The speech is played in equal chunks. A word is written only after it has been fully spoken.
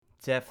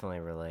definitely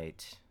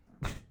relate.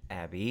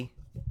 Abby.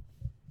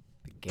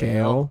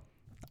 Gail.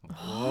 Oh.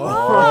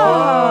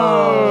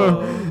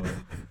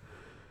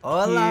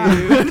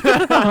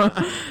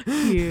 Hola.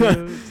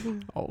 Cute.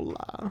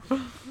 Hola.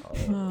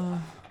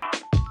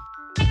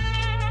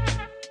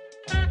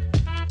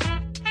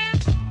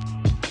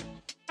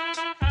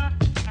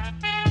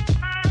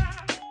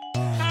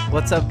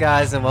 What's up,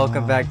 guys, and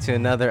welcome back to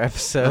another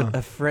episode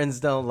of Friends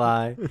Don't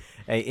Lie,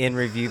 a in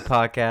review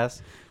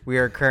podcast. We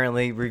are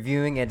currently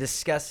reviewing and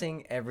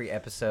discussing every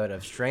episode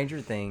of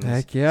Stranger Things.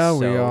 Heck yeah, so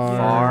we are.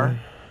 far.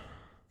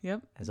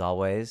 Yep. As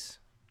always,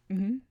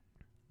 Mm-hmm.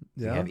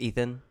 we Yeah. have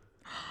Ethan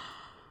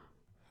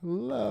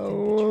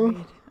Hello.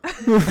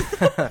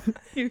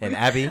 and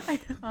Abby.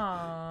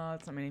 Oh,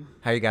 that's not my name.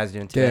 How are you guys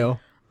doing today? Gail.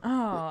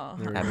 Oh.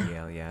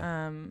 Abigail,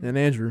 yeah. And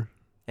Andrew.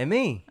 And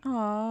me.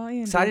 Oh,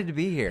 Andy. Excited to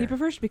be He here.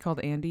 prefers to be called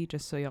Andy,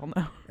 just so y'all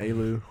know.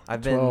 Alu.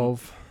 I've been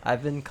 12.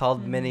 I've been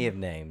called many of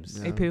names.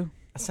 Yeah. Apu.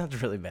 That sounds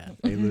really bad.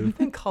 Alu. I've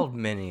been called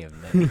many of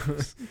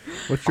names.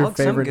 What's your Some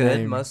favorite good,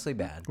 name? mostly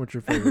bad. What's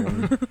your favorite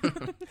one?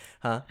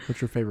 Huh?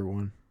 What's your favorite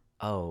one?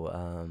 Oh,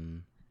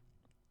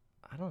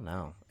 I don't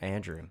know.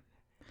 Andrew.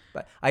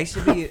 But I used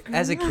to be,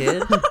 as a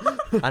kid,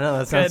 I know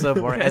that sounds so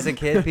boring. As a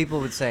kid, people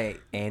would say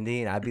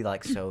Andy, and I'd be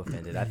like so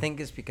offended. I think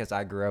it's because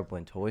I grew up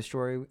when Toy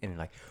Story, and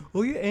like,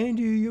 oh, you're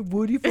Andy, you're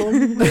Woody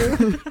from there.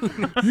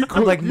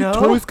 I'm like, no.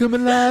 Toys come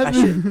alive. I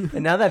should,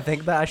 and now that I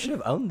think about it, I should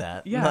have owned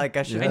that. Yeah. Like,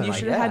 I should Yeah. have And you like,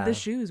 should have had the yeah.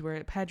 shoes where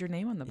it had your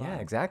name on the bottom. Yeah,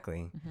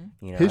 exactly.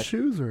 Mm-hmm. You know, His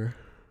shoes or?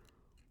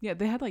 Yeah,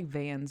 they had like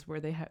vans where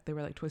they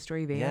were like Toy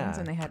Story vans, Yeah.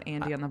 and they had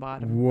Andy on the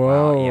bottom.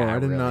 Whoa, yeah, I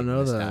did really not know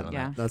missed that. out on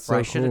Yeah. that. That's Or so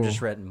I should have cool.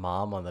 just written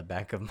 "mom" on the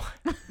back of my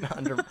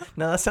under.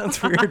 No, that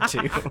sounds weird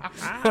too.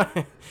 Well,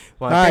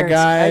 All right,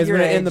 guys, we're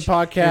gonna end the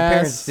podcast. Your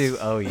parents do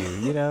owe you,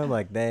 you know,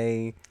 like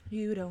they.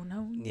 You don't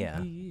know. Yeah,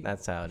 me.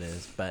 that's how it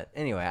is. But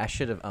anyway, I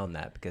should have owned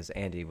that because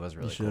Andy was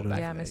really cool should've. back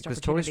Yeah, in the day. missed Because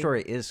Toy opportunity.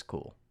 Story is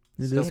cool.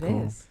 It Still is It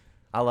cool. is.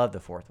 I love the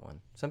fourth one.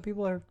 Some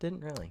people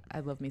didn't really. I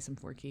love me some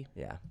Forky,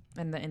 Yeah,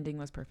 and the ending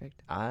was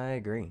perfect. I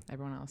agree.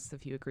 Everyone else,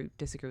 if you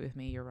disagree with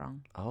me, you're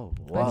wrong. Oh,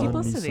 But I whoa. keep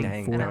listening,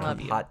 Dang, and I girl.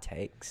 love you. Hot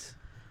takes.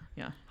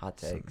 Yeah, Hot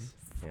takes.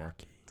 Yeah.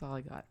 that's all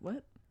I got.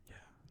 What?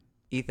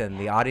 Ethan,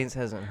 the audience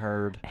hasn't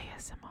heard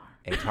ASMR.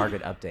 a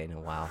Target update in a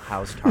while.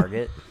 How's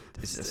Target?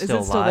 Is it Is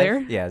still it still live? there?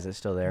 Yeah, is it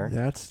still there?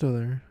 Yeah, it's still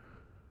there.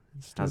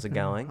 It's still How's it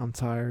there. going? I'm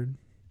tired.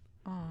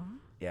 Aw.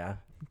 Yeah,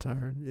 I'm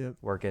tired. Yep.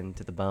 working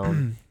to the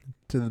bone.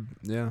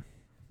 Yeah.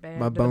 Bad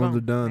My to the bones bone. are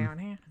done. Down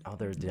here. Oh,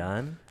 they're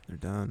done? They're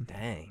done.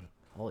 Dang.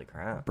 Holy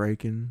crap.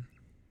 Breaking.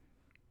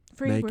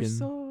 Free, we're Making-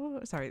 so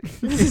sorry.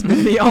 This has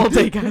been me all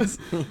day, guys.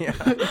 Yeah.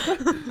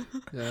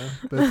 Yeah,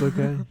 but it's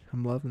okay.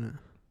 I'm loving it.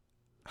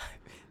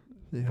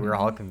 Yeah. We're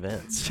all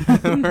convinced.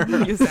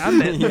 You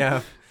sound it.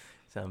 Yeah.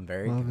 Sound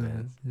very loving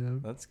convinced. it. Yeah.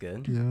 That's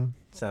good. Yeah.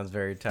 Sounds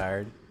very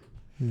tired.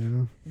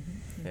 Yeah.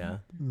 Yeah.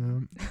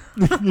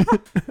 Yeah.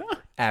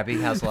 Abby,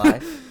 how's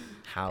life?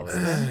 How is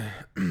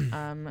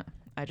it?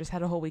 I just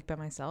had a whole week by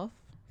myself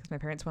because my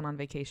parents went on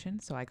vacation,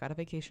 so I got a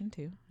vacation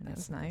too, and it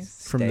was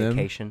nice. From them?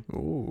 Staycation.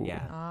 Ooh.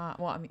 Yeah.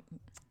 Well, I mean,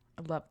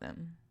 I love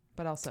them,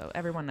 but also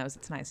everyone knows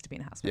it's nice to be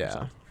in a house by Yeah.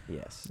 yourself.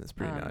 Yes. That's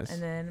pretty nice.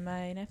 And then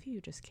my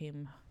nephew just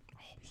came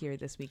here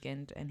this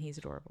weekend, and he's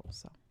adorable.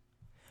 So,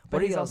 What but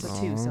do he's you also guys-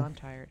 2, so Aw. I'm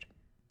tired.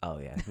 Oh,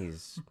 yeah.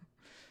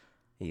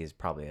 He is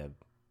probably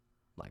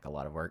a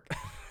lot of work.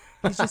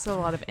 He's just a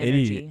lot of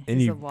energy.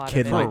 Any He's a lot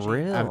kid of For energy.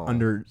 real?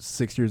 under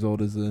 6 years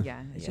old is a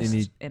Yeah, it's Yeah. just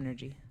Any-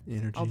 energy.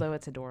 energy. Although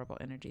it's adorable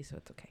energy, so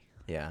it's okay.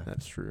 Yeah.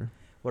 That's true.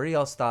 What are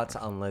y'all's thoughts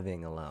on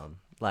living alone?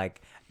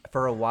 Like,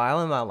 for a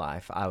while in my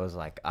life, I was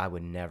like, I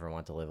would never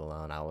want to live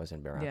alone. I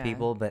wasn't around Yeah.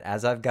 people. But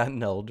as I've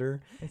gotten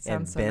older It and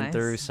sounds so been nice.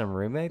 through some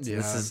roommates,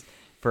 this Yeah. is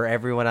for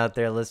everyone out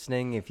there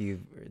listening. If you're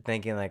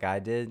thinking like I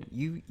did,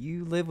 you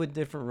live with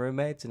different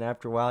roommates, and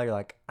after a while, you're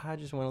like, I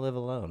just want to live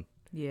alone.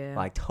 Yeah.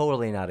 Like,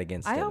 totally not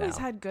against it I always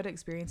now. had good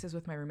experiences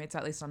with my roommates,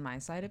 at least on my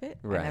side of it.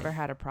 Right. I never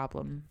had a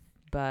problem,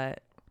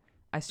 but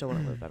I still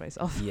want to live by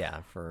myself.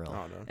 Yeah, for real.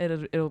 I don't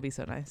know. It'll be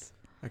so nice.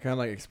 I kind of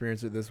like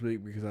experienced it this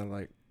week because I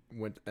like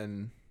went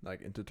and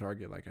like into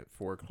Target like at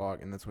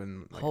 4:00, and that's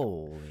when like,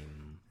 Holy.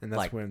 and that's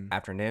like when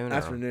afternoon. or-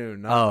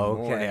 afternoon. Not Oh, in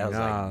the okay. morning, I was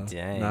nah, like,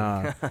 dang.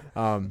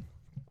 Nah.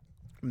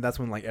 That's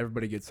when like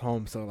everybody gets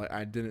home, so like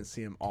I didn't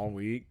see him all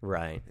week,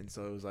 Right. and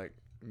so it was like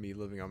me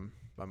living on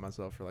by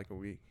myself for like a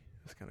week.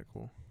 It's kind of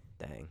cool.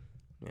 Dang.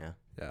 Yeah.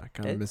 Yeah, I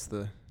kind It- of miss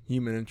the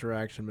human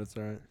interaction, but it's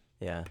alright.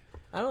 Yeah.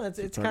 I don't know. It's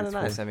That's kind what of it's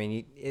nice. for. I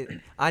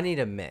mean, I need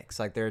a mix.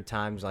 Like, there are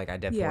times, like, I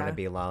definitely want Yeah. to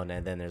be alone.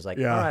 And then there's, like,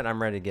 Yeah. all right,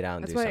 I'm ready to get out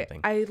and That's do why something.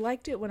 I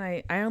liked it when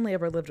I only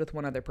ever lived with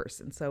one other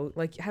person. So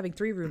like having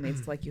 3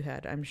 roommates like you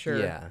had, I'm sure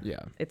Yeah. Yeah,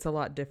 it's a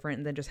lot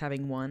different than just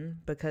having one,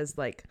 because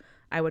like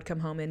I would come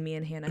home and me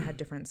and Hannah had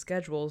different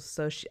schedules.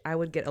 So I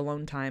would get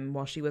alone time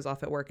while she was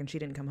off at work and she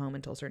didn't come home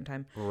until a certain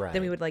time. Right.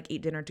 Then we would like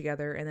eat dinner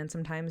together. And then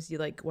sometimes you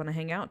like want to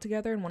hang out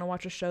together and want to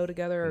watch a show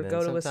together or And then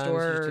go to a sometimes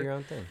store. you just do or- your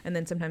own thing. And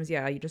then sometimes,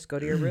 yeah, you just go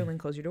to your room and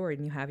close your door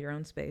and you have your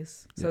own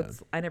space. So Yeah.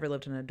 I never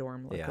lived in a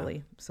dorm, Yeah.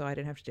 luckily. So I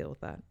didn't have to deal with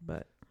that.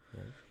 But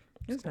Yeah. it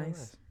was It's kinda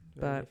nice.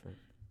 Very But different.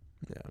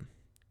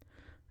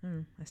 yeah.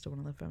 I still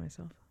want to live by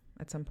myself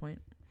at some point.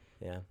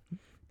 Yeah.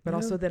 But Yeah.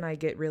 also then I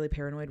get really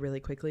paranoid really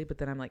quickly, but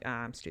then I'm like,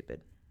 I'm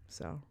stupid.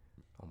 So,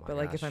 Oh my but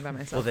like if gosh. I'm by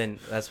myself. Well, then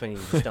that's when you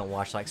just don't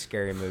watch like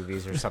scary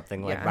movies or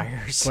something like Yeah. by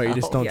yourself. Wait, you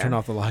just don't Yeah. turn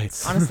off the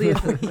lights. Honestly,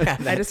 if Yeah,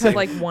 I that's just have it.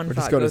 like one Or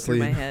just thought go go to through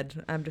my sleep.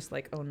 head. I'm just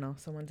like, oh no,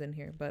 someone's in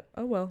here. But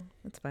oh well,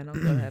 it's fine. I'll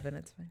go to heaven.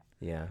 It's fine.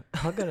 Yeah.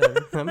 I'll go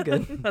to, I'm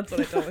good. That's what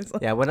I tell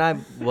myself. Yeah, when I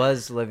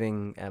was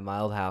living at my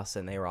old house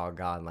and they were all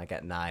gone, like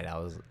at night,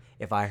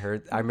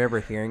 I remember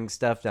hearing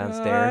stuff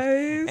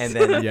downstairs, and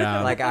then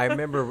Yeah. like I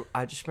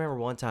just remember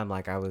one time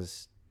like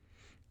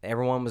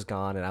everyone was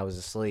gone and I was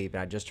asleep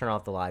and I just turned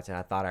off the lights and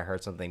I thought I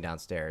heard something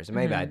downstairs, and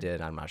maybe I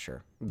did, I'm not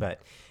sure, but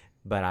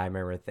I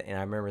remember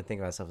thinking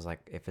to myself, I was like,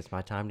 if it's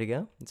my time to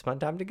go, it's my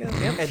time to go.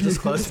 Yep. And just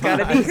close It's my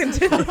gotta be eyes.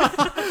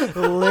 continued.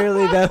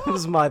 Literally, that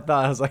was my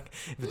thought. I was like,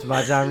 if it's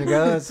my time to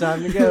go, it's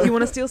time to go. You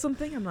want to steal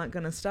something? I'm not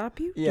gonna stop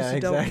you. Yeah,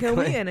 Just don't kill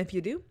me. exactly. And if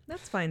you do,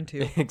 that's fine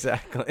too.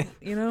 Exactly.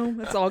 You know,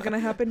 it's all gonna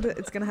happen.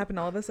 It's gonna happen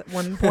to all of us at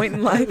one point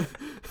in life.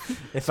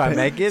 If I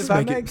make it,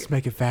 Just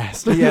make it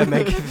fast. Yeah,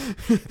 make it.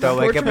 If I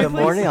wake up in the Torture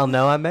me, morning, please. I'll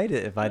know I made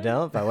it. If I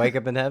don't, if I wake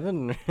up in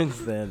heaven,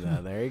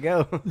 then there you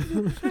go.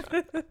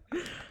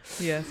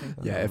 Yeah. Same.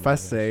 Yeah, Oh if my I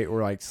gosh. stay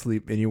or like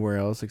sleep anywhere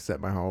else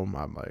except my home,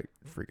 I'm like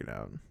freaking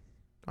out.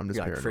 I'm just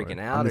You're like paranoid.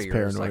 freaking I'm out, or just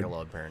you're just like a paranoid.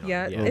 little paranoid.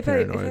 Yeah, Yeah. if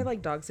I Paranoid.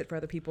 like dog sit for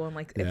other people and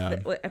like Yeah.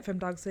 if I'm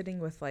dog sitting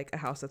with like a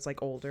house that's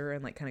like older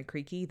and like kind of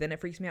creaky, then it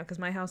freaks me out because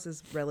my house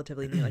is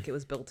relatively new. Like it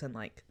was built in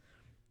like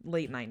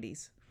late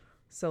 90s,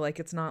 so like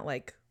it's not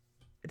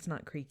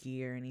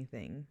creaky or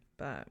anything,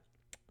 but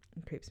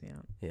it creeps me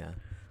out. Yeah.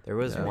 There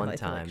was Yeah. one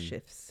Life, like, time.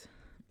 shifts.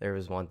 There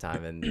was one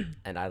time,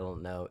 and I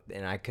don't know,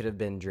 and I could have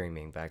been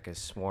dreaming, but I could have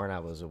sworn I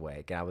was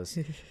awake. And I was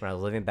when I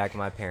was living back with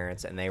my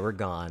parents, and they were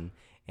gone,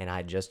 and I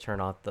had just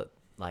turned off the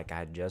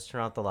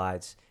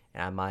lights,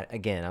 and I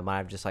might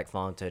have just like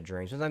fallen into a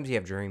dream. Sometimes you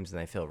have dreams and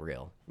they feel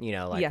real, you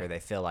know, like Yeah. or they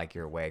feel like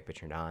you're awake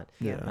but you're not.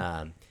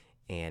 Yeah.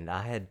 And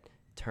I had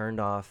turned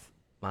off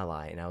my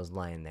light, and I was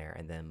laying there,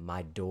 and then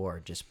my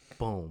door just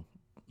boom,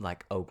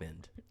 like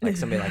opened, like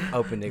somebody like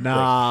opened it.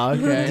 Nah,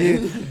 okay.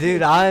 quick.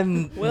 dude,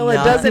 I'm Well, it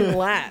not- doesn't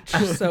latch,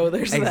 so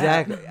there's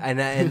exactly, that.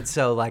 and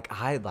so like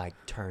I like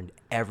turned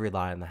every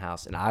light in the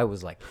house, and I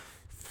was like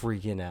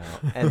freaking out,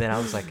 and then I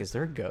was like, "Is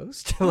there a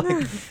ghost?"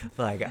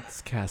 like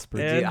It's Casper.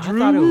 dude, I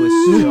thought it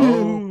was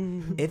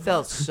so. It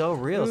felt so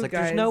real. It's Ooh, like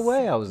there's no guys,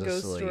 way I was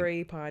Ghost asleep.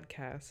 Story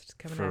podcast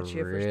coming For at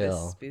you for this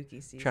real.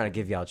 spooky season. Trying to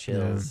give y'all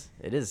chills.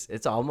 It is.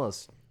 It's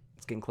almost.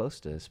 It's getting close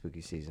to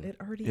spooky season. It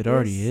already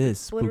is It's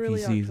spooky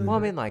literally season. Well, I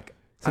October. mean, like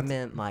I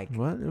meant like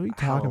What are you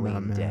talking Halloween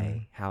about, man?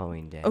 day.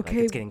 Halloween day. Okay,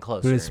 like, it's getting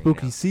closer. But it's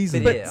spooky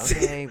season. But yeah,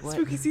 okay, what?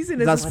 Spooky season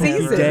It's is not a spooky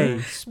season. day.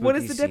 What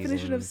is Spooky the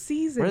definition of season.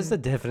 season? What is the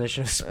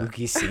definition of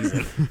spooky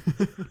season?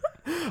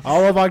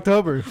 All of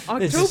October. It's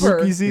October? just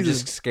Spooky You're season.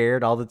 just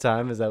scared all the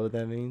time. Is that what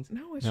that means?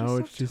 No, it's No,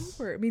 just it's just-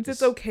 October. It means it's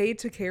just- okay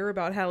to care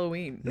about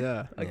Halloween.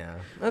 Yeah. Yeah.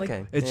 like-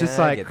 Okay. It's Yeah, just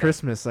I like get that.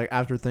 Christmas, like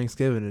after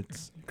Thanksgiving,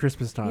 it's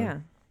Christmas time. Yeah.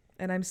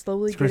 And I'm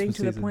slowly It's getting Christmas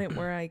to the season. point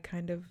where I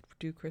kind of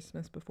do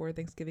Christmas before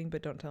Thanksgiving,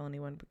 but don't tell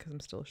anyone because I'm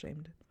still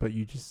ashamed. But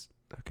you just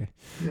okay.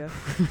 Yeah.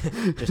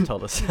 Just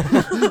told us.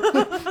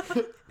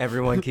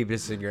 Everyone keep it a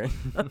secret.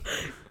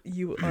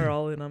 You are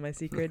all in on my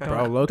secret. Don't,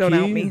 Bro, low don't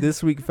out key, me.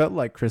 this week felt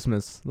like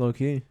Christmas, low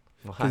key,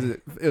 because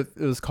it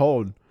was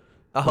cold.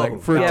 Oh,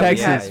 Like for yeah,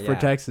 Texas, yeah, for yeah.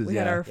 Texas, We yeah.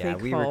 had our Yeah,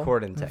 fake we fall.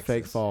 record in A Texas.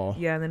 fake fall.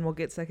 Yeah, and then we'll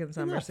get second It's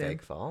summer not soon.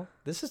 fake fall.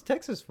 This is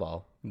Texas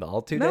fall.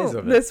 All 2 No, days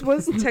of it. this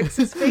was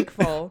Texas fake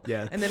fall.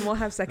 Yeah. And then we'll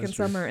have second That's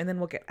true. summer, and then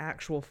we'll get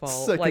actual fall,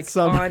 Second like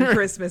summer. on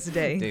Christmas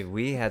Day. Dude,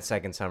 we had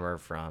second summer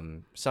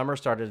from summer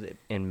started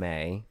in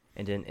May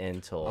and didn't end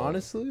until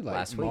Honestly, like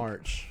last week.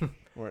 March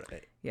or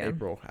Yeah.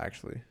 April,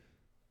 actually.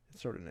 It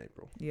started in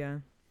April. Yeah,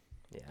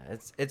 Yeah,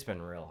 it's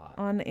been real hot.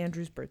 on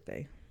Andrew's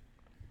birthday.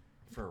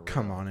 For real.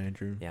 Come on,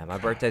 Andrew. Yeah, my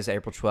birthday's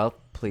April 12th.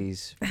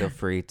 Please feel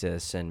free to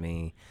send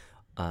me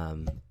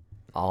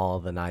all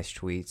the nice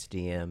tweets,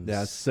 DMs.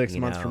 Yeah, 6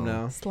 months from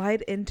know. now.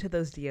 Slide into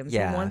those DMs.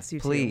 Yeah, he wants you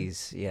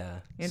please. Yeah.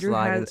 to. Andrew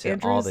Slide has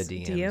into all the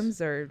Andrew's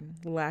DMs. are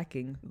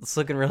lacking. It's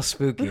looking real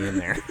spooky in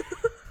there.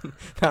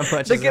 Not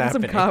much They're is getting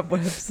some happening.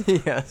 cobwebs.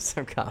 Yeah,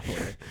 some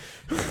cobweb.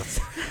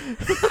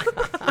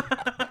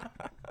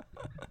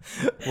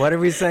 What are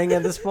we saying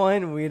at this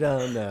point? We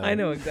don't know. I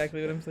know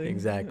exactly what I'm saying.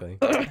 Exactly.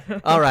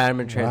 All right, I'm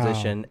in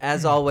transition.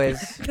 As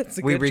always, That's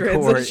a we good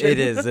record. transition. It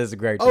is. It's a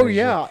great Oh transition.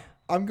 yeah,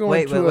 I'm going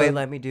Wait, to. wait.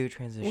 Let me do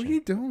transition. What are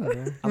you doing,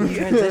 man? I'm gonna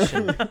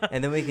transition,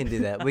 and then we can do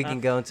that. We can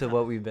go into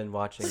what we've been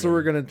watching. So we're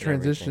and- gonna and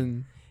everything.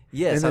 transition,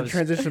 Yes. and I then was-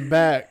 transition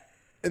back,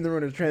 and then we're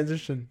gonna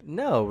transition.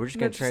 No, we're just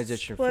gonna Let's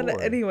transition split it.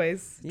 forward.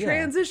 Anyways, Yeah.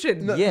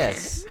 transition. No.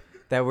 Yes.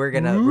 That we're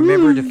gonna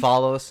remember to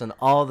follow us on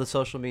all the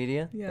social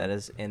media. Yeah. That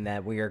is, and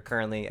that we are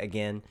currently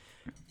again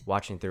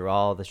watching through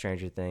all the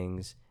Stranger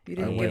Things. You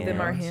didn't I give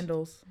them our will.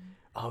 handles.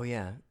 Oh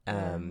yeah.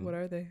 What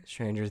are they?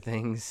 Stranger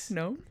Things.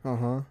 No. Uh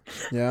huh.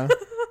 Yeah.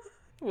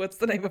 What's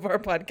the name of our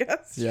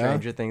podcast? Yeah.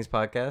 Stranger Things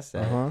podcast.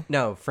 Uh-huh.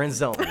 No, Friends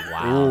Don't.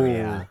 Wow. Ooh.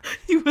 Yeah.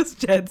 He was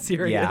dead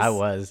serious. Yeah, I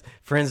was.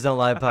 Friends Don't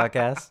Lie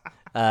podcast.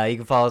 You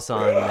can follow us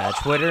on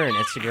Twitter and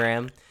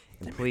Instagram.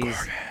 And please,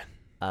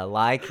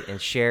 like and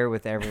share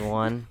with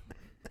everyone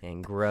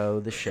and grow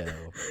the show.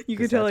 You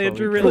 'Cause can tell that's what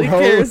Andrew we really Grow-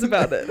 cares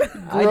about it.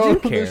 I Grow do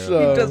the care.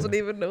 show. He doesn't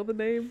even know the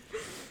name.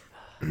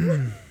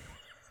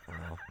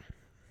 Wow.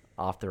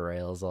 Off the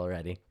rails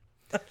already.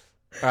 All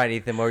right,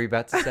 Ethan, what were you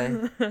about to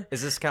say?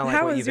 Is this kind of like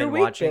How what has you've your been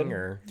week watching, been?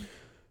 or?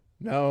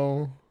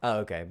 No. Oh,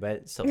 okay, but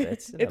it still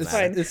fits. It It's doesn't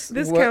fine. matter. It's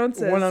This what-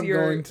 counts when as I'm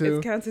your. going to.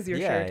 It counts as your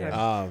Yeah, share yeah.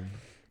 time.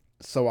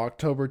 So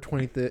October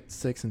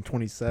 26th and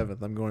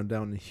 27th, I'm going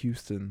down to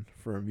Houston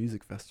for a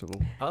music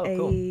festival. Oh,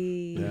 cool.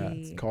 Yeah,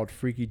 it's called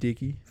Freaky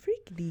Deaky.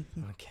 Freaky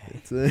deaky. Okay.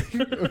 It's a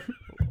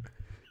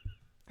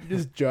you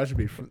just judge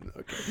me from.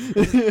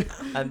 Okay.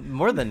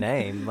 More the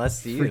name,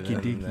 less you Freaky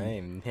than the deaky.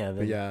 name. Yeah,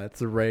 But yeah,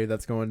 it's a rave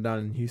that's going down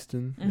in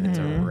Houston. it's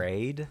a Mhm.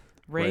 raid.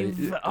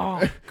 Rave. Right.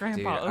 Oh,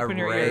 Grandpa, Dude, open a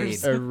your raid.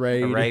 ears. A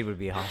raid. A raid would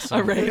be awesome.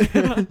 A rave.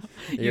 You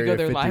Area go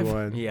there live.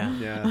 51. Yeah.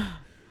 Yeah.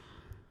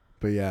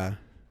 But yeah,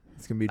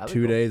 it's gonna be That'd be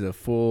 2 cool. days of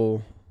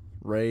full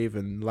rave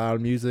and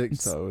loud music.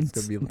 So it's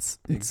gonna be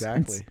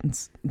exactly.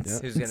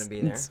 Yep. Who's gonna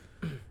be there?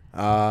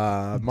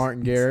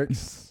 Martin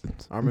Garrix,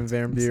 Armin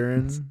van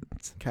Buren,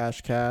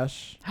 Cash,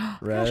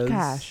 Rez.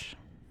 Cash.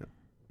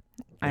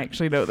 I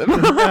actually know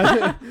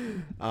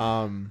them.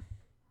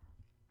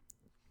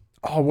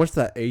 Oh, what's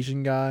that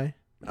Asian guy?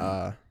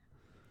 I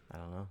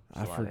don't know.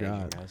 I There's a lot of Asian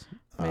forgot. guys.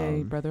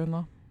 My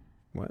brother-in-law.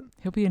 What?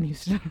 He'll be in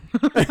Houston.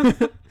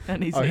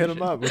 And he's Oh, hit him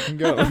Asian. up. We can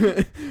go.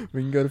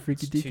 We can go to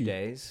Freaky It's 2 Deaky.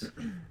 days.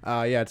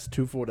 Yeah, it's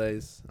 2 full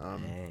days.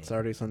 Dang.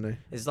 Saturday, Sunday.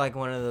 It's like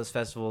one of those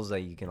festivals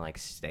that you can like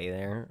stay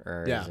there,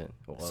 or Yeah. is it?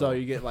 So Whoa.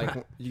 you get like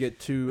you get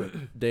 2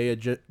 day of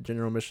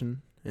general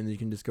admission, and you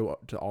can just go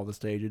up to all the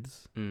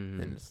stages,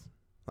 Mhm. and it's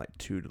like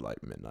 2 to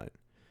like midnight.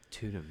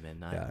 2 to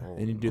midnight. Yeah, Oh,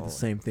 and you do the Lord.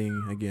 same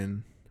thing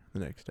again the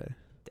next day.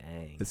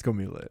 Dang. It's gonna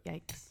be lit.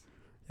 Yikes.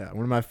 Yeah,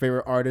 one of my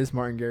favorite artists,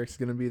 Martin Garrix, is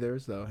gonna be there.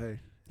 So hey,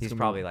 it's He's gonna be-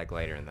 probably like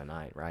later in the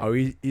night, right? Oh,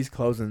 he's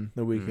closing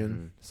the weekend.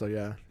 Mhm. So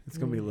yeah, it's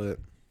gonna be Mm. lit.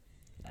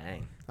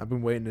 Dang. I've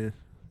been waiting to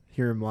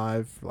hear him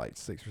live for like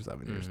 6 or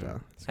 7 years Mhm.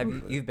 now. It's Have gonna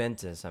you be lit. you've been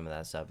to some of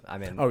that stuff? I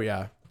mean, Oh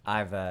yeah,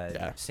 I've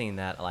Yeah. seen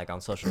that like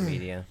on social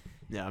media,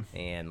 yeah.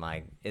 and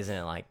like, isn't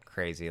it like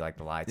crazy, like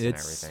the lights It's and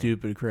everything?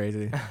 stupid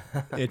crazy.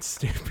 It's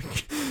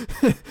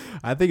stupid.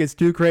 I think it's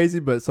too crazy,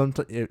 but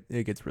sometimes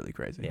it gets really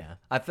crazy. Yeah,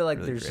 I feel like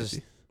Really there's crazy.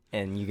 just,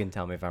 and you can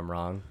tell me if I'm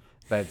wrong,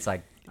 but it's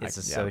like it's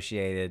yeah.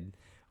 associated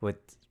with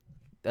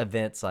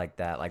events like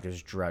that. Like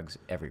there's drugs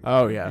everywhere.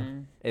 Oh yeah.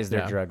 Mhm. Is there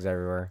yeah. drugs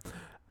everywhere?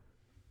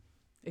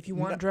 If you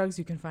want drugs,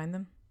 you can find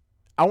them.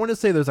 I want to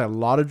say there's a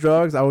lot of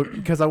drugs.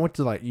 Because I went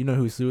to like, you know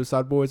who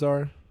Suicide Boys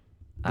are?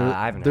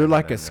 I've They're heard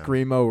like of a them, no.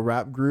 screamo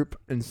rap group,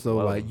 and so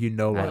Whoa, like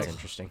That's like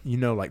interesting.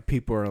 like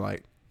people are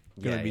like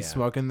gonna Yeah, be yeah.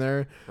 smoking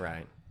there.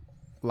 Right.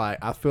 Like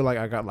I feel like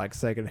I got like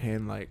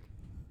secondhand like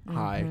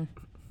high Mhm.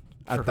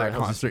 at For that real,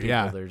 just concert. people,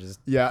 Yeah, They're just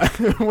yeah.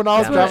 When I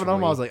was Yeah, driving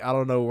home, I weed. was like, I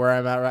don't know where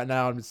I'm at right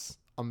now. I'm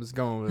just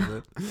going with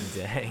it.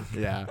 dang.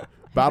 Yeah,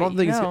 but I don't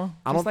think it's. I don't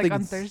just like think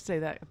on it's. Thursday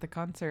that at the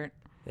concert,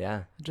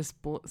 Yeah. just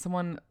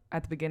someone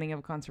at the beginning of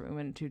a concert we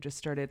went to just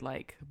started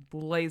like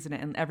blazing it,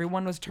 and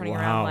everyone was turning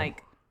around Wow.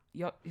 like,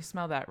 "Yo, you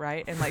smell that,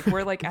 right?" And like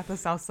we're like at the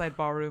Southside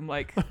Ballroom,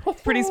 like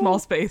pretty small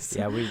space.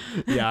 Yeah, we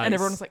Yeah, And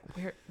everyone was like,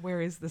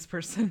 where is this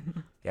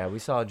person?" we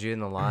saw Jude in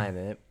the Line,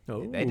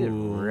 and they did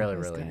Ooh. really It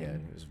was really good.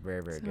 good. It was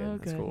very very So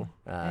good. That's cool.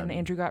 And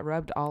Andrew got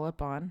rubbed all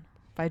up on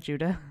by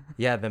Judah.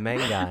 Yeah, the main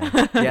guy.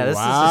 Yeah, this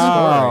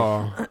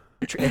Wow. is the story.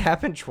 It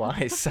happened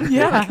twice. I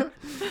Yeah. think.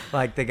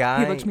 Like the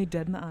guy. He looked me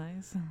dead in the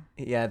eyes.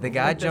 Yeah, the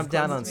guy Like this jumped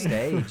down close on to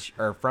me. stage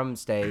or from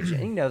stage,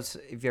 and you know, if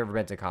you've ever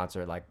been to a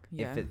concert, like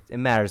Yeah. if it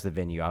matters the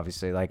venue,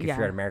 obviously. Like if Yeah.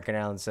 you're at American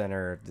Airlines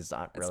Center, it's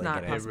not really not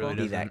gonna possible. It be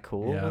really that doesn't.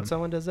 cool Yeah. when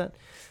someone does that.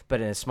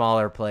 But in a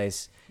smaller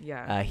place,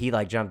 Yeah. he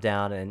like jumped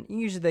down, and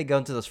usually they go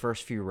into those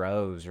first few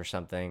rows or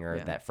something, or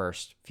Yeah. that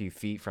first few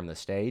feet from the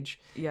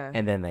stage, Yeah.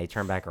 and then they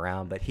turn back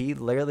around. But he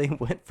literally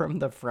went from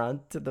the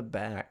front to the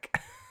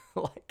back,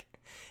 like.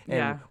 And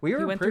yeah. we were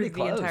he went pretty through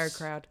close. the entire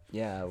crowd.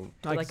 Yeah, I Did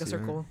like can a see that.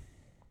 circle.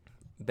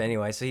 but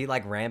anyway, so he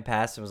like ran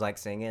past and was like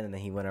singing, and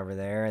then he went over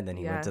there, and then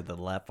he Yeah. went to the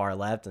far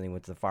left, and he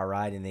went to the far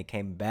right, and they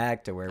came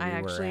back to where I we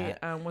actually were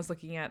at. was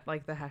looking at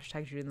like the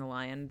hashtag Jude and the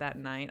Lion that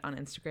night on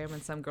Instagram,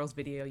 and some girl's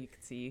video you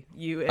could see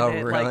you in Oh,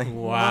 it. really? Like,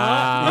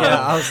 Wow. Yeah,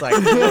 I was like,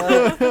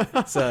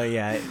 what? So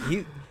yeah,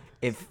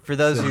 if for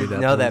those Send me who that,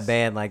 know that please.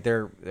 band, like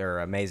they're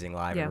amazing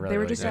live. yeah, and really, they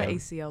were really just at good.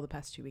 ACL the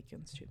past 2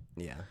 weekends too.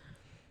 Yeah,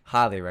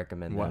 highly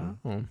recommend them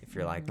Wow. if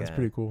you're like That's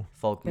pretty cool.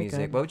 folk They're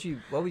music. good.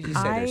 What would you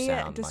say their I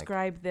sound like?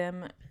 describe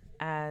them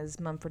as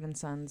Mumford and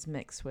Sons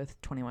mixed with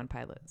 21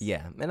 Pilots.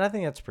 Yeah, and I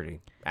think that's pretty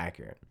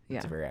accurate. Yeah.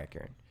 It's very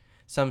accurate.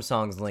 Some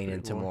songs lean pretty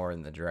into cool. more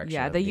in the direction.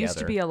 Yeah, of they the used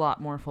to other. be a lot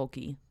more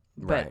folky,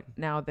 but Right.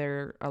 now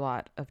they're a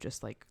lot of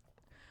just like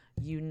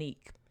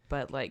unique,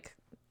 but like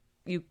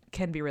you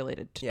can be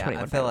related to. Yeah,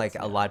 21 I feel Pilots.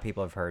 like a lot of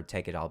people have heard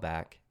 "Take It All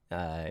Back."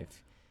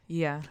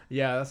 Yeah,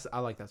 Yeah, I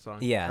like that song.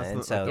 Yeah, That's and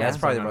the- so like the that's one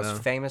probably the song I most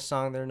know. famous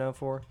song they're known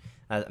for.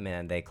 I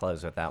mean, they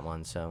close with that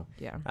one. So,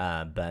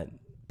 yeah, but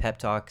Pep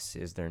Talks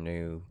is their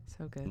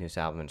so good. newest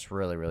album. It's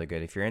really, really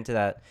good. If you're into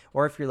that,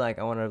 or if you're like,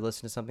 I want to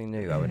listen to something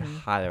new, I would Mhm.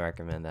 highly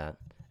recommend that.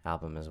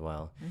 album as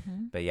well.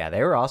 Mm-hmm. But yeah,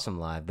 they were awesome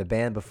live. The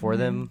band before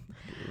them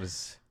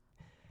was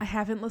I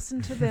haven't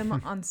listened to them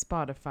on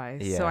Spotify,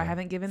 so Yeah. I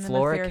haven't given them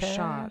Flora a fair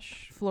shot.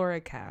 Cash?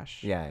 Flora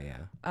Cash. yeah.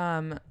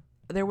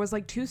 There was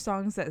like 2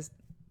 songs that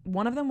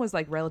one of them was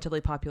like relatively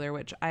popular,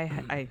 which I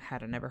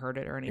had never heard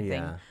it or anything.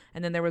 Yeah.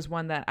 And then there was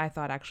one that I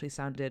thought actually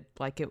sounded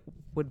like it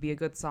would be a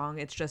good song.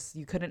 It's just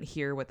you couldn't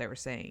hear what they were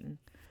saying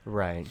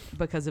Right.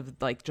 because of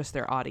like just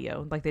their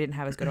audio. Like they didn't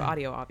have as good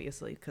audio,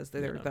 obviously, because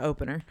they're the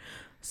opener.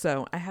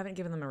 So I haven't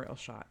given them a real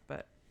shot,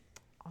 but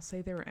I'll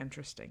say they were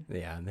interesting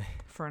Yeah.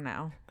 for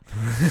now.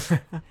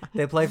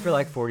 They played for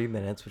like 40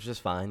 minutes, which is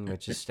fine,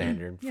 which is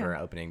standard Yeah. for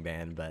an opening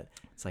band. But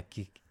it's like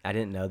I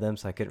didn't know them,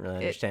 so I couldn't really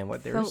understand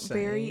what they were Felt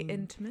saying. very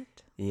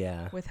intimate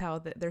Yeah. with how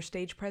their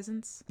stage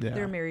presence. Yeah.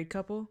 They're a married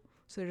couple,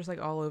 so they're just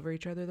like all over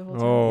each other the whole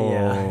time.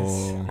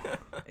 Oh.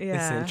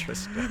 Yeah. It's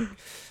interesting.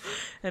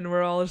 And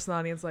we're all just in the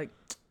audience like,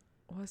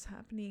 what's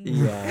happening?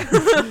 Yeah.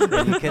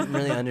 And you couldn't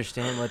really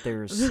understand what they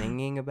were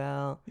singing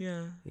about.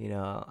 Yeah. You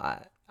know,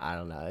 I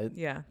don't know.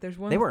 Yeah. There's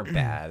one. They weren't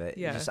bad.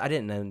 Yeah. I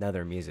didn't know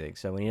their music.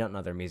 So when you don't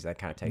know their music, that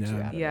kind of takes you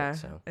Yeah. out Yeah. of it.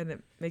 So And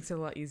it makes it a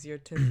lot easier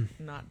to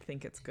not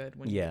think it's good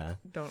when yeah.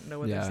 you don't know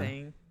what Yeah. they're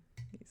saying.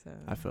 So,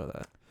 I feel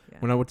that. yeah.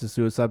 When I went to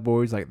Suicide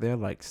Boys, like they had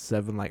like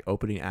 7 like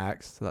opening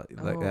acts, like they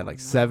had Oh, like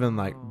 7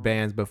 like no.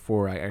 bands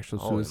before like actual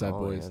Holy Suicide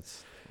moly, Boys.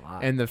 that's a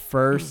lot. And the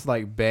first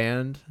like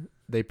band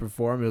they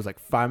performed, it was like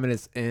 5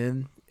 minutes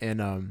in, and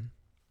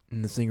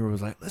the singer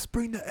was like, "Let's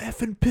bring the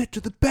effing pit to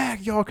the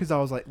back, y'all," because I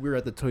was like, we were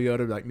at the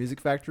Toyota like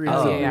music factory, and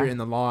Oh, so yeah. we were in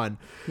the lawn,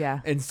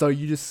 Yeah. and so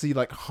you just see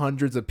like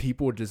hundreds of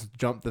people just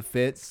jump the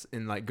fence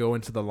and like go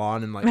into the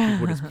lawn, and like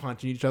people just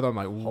punching each other. I'm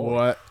like,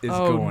 what is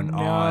Oh, going no.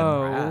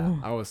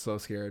 on? I was so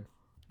scared.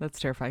 That's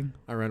terrifying.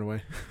 I ran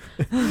away.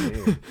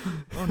 Dude,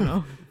 Oh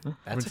no.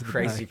 that's Went a to the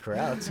crazy back.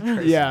 crowd. It's a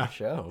crazy Yeah.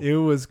 show. It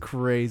was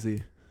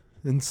crazy.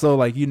 And so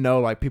like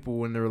like people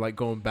when they were like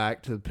going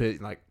back to the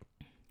pit, like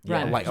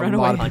Yeah, Run- like run a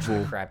lot away. of punching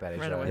people the crap out of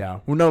each Run other. away. yeah.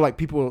 Well, no, like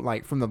people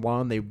like from the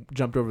lawn, they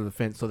jumped over the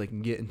fence so they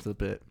can get into the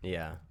pit.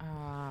 Yeah.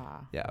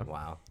 Ah. Yeah.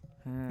 Wow.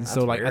 And That's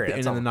so like weird. at the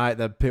That's end of the all- night,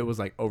 the pit was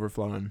like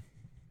overflowing.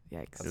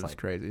 Yikes. It was like-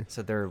 crazy.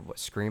 So they're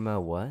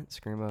Screamo what?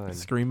 Screamo and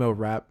Screamo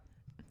rap.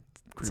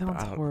 group.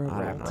 Sounds I don't- horrible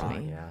I don't to know.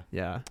 me. Yeah.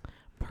 Yeah,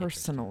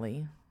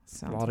 Personally. a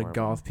Sounds lot of horrible.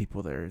 goth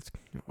people there.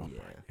 Yeah.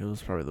 It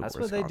was probably the That's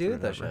worst. what they goth do band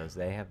at those ever. shows.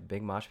 They have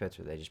big mosh pits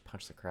where they just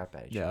punch the crap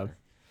out of each Yeah. other.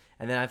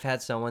 And then I've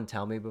had someone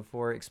tell me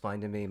before,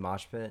 explain to me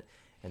mosh pit,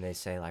 and they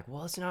say like,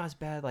 well, it's not as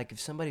bad. Like if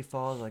somebody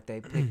falls, like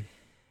they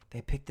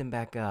pick them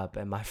back up.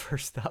 And my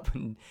first thought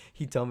when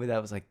he told me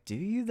that was like, do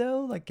you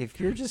though? Like if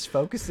you're just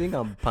focusing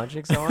on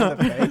punching someone in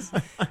the face,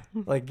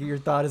 like your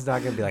thought is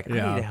not gonna be like, I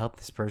Yeah. need to help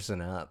this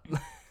person up.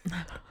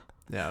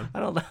 Yeah. I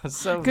don't know. It's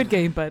so Good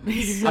game, but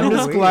So I'm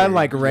just glad weird.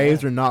 like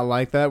raves Yeah. are not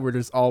like that. We're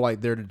just all like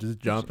there to just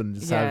jump and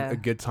just have Yeah. a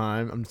good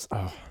time. I'm just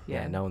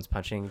Yeah, no one's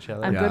punching each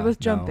other. I'm Yeah, good with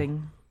no.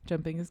 jumping.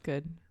 Jumping is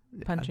good.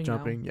 yeah, Punching, no.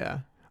 jumping. Yeah,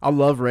 I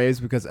love raves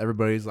because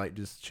everybody's like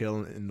just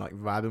chilling and like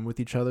vibing with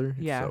each other. It's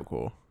Yeah. so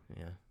cool.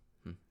 Yeah.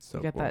 So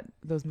You get cool.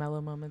 those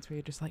mellow moments where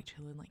you're just like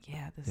chilling, like,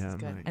 yeah, this Yeah, is I'm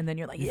good. like, And then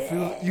you're like, You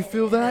yeah.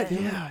 feel that?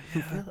 Yeah.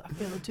 Yeah, I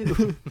feel it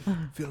too.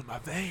 Feeling my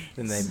veins.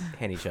 Then they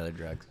hand each other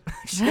drugs.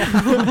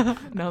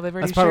 No, they've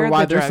already That's probably shared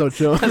why the they're so drugs.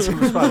 chill. That's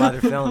probably why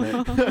they're feeling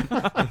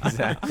it.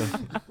 Exactly.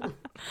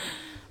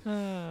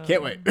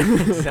 Can't wait.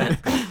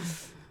 Exactly.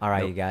 All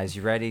right, you guys,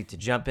 you ready to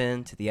jump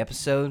into the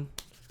episode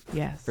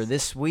Yes. for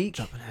this week?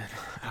 Jumping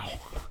in. Ow.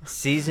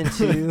 Season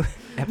 2,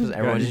 episode.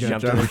 Everyone you just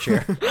gotta jumped to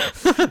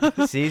their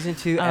chair. Season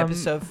 2, Um,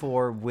 episode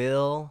 4,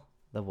 Will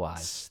the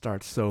Wise.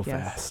 Starts so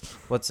Yes. fast.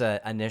 What's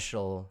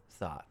initial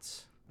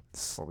thoughts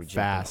before we jump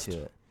Fast.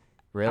 into it?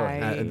 Really?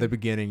 I- At the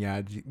beginning, yeah,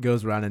 it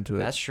goes right into it.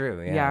 That's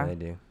true. Yeah, Yeah. they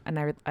do.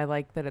 And I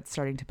like that it's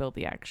starting to build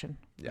the action.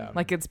 yeah.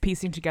 Like it's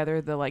piecing together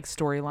the like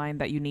storyline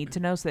that you need to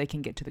know so they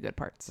can get to the good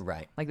parts.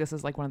 Right. Like this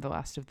is like one of the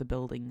last of the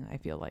building, I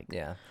feel like.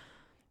 Yeah.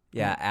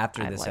 Yeah,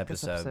 after I this like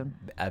this episode,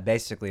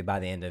 basically by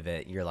the end of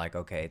it, you're like,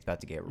 okay, it's about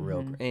to get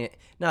real.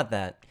 Not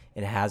that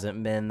it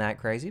hasn't been that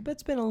crazy, but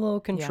it's been a little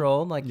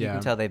controlled. Like you Yeah.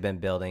 can tell they've been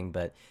building,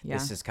 but Yeah.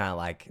 this is kind of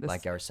like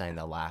This- I was saying,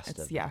 the last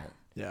it's- of yeah. that.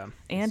 yeah.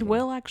 And So-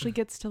 Will actually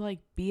gets to like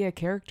be a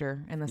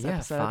character in this Yeah,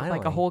 episode, like a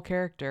finally. whole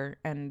character,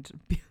 and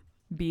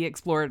be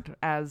explored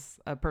as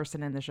a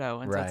person in the show,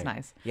 and so it's Right.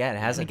 nice. Yeah, it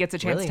hasn't. gets a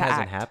chance really to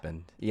hasn't act.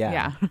 happened. Yeah.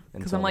 Yeah, because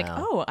until I'm like, now.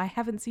 oh, I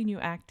haven't seen you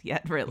act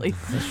yet, really.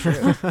 That's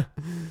true.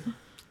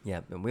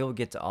 Yeah, and we will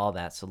get to all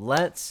that. So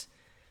let's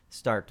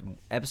start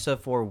episode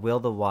 4, Will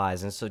the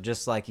Wise. And so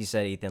just like you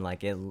said, Ethan,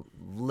 like it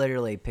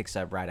literally picks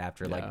up right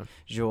after. Like Yeah.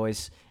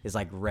 Joyce is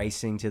like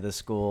racing to the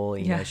school.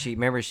 You know, Yeah.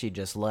 she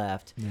just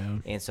left. Yeah.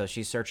 And so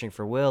she's searching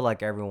for Will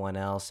like everyone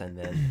else. And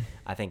then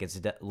I think it's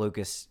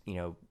Lucas,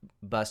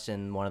 busts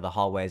in one of the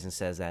hallways and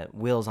says that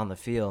Will's on the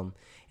field.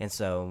 And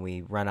so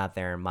we run out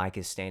there and Mike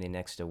is standing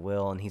next to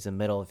Will and he's in the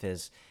middle of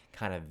his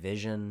kind of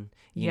vision,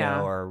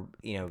 Yeah. or,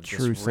 True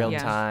just real sight. Yeah.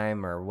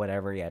 time or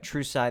whatever. Yeah,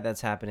 true sight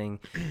that's happening.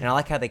 And I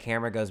like how the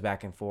camera goes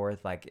back and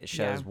forth. Like it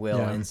shows Yeah. Will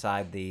Yeah.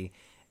 inside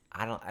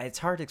it's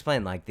hard to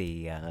explain, like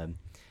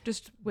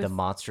Just the with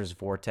monster's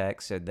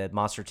vortex, so the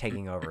monster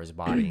taking over his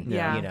body.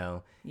 Yeah. You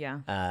know, yeah.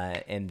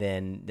 and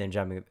then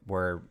jumping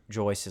where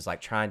Joyce is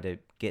like trying to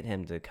get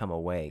him to come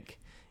awake,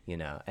 you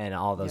know, and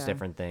all those Yeah.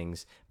 different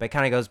things. But it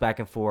kind of goes back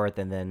and forth,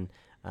 and then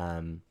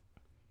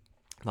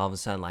all of a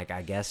sudden, like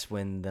I guess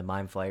when the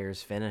mind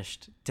flayer's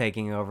finished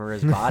taking over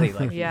his body,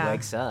 like Yeah. he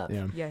wakes up,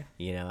 Yeah. Yeah.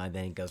 you know, and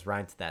then it goes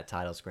right to that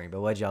title screen.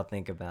 But what'd y'all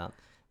think about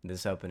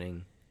this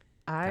opening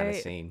kind of I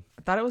scene?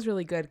 thought it was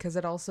really good because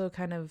it also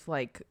kind of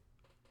like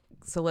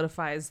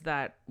solidifies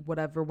that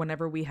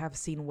whenever we have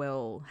seen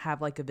Will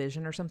have like a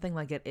vision or something,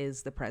 like it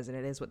is the present,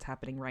 it is what's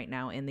happening right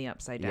now in the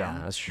Upside Down.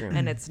 Yeah, that's true.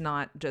 And it's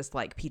not just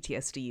like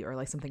PTSD or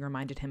like something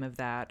reminded him of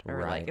that, or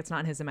Right. like it's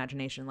not his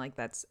imagination, like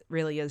that's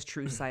really is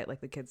true sight, like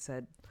the kid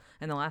said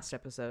in the last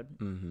episode.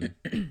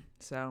 Mm-hmm.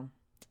 So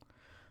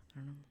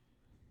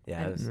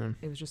Yeah, it was, Yeah.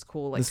 it was just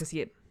cool like This- to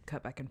see it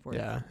cut back and forth.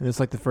 Yeah, and it's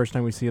like the first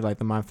time we see like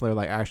the mind flayer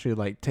like actually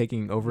like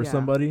taking over Yeah.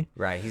 somebody.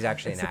 right. He's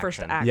actually It's in the first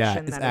action. action. Yeah,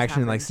 that it's has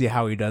action like happened. see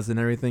how he does and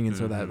everything, and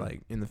so that Mhm.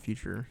 like in the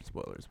future,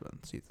 spoilers,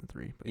 but season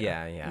 3. But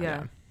Yeah, yeah,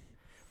 Yeah.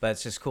 But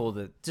it's just cool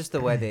to just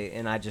the way they,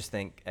 and I just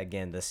think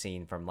again the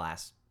scene from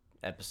last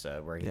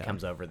episode where he Yeah.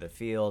 comes over the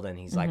field and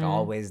he's like Mhm.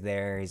 always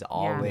there. He's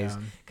always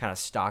Yeah. kind of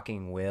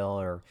stalking Will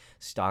or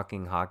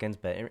stalking Hawkins,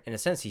 but in a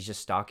sense he's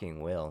just stalking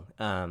Will.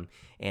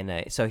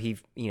 So he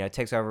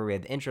takes over. We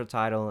had the intro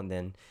title, and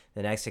then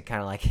the next it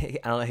kind of like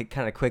I don't know, it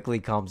kind of quickly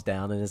calms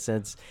down in a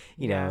sense.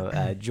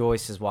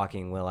 Joyce is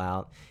walking Will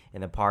out,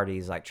 and the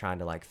party's like trying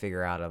to like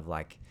figure out of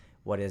like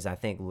what is. I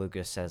think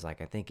Lucas says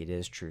like I think it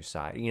is true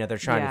sight. You know, they're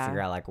trying to Yeah.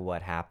 figure out like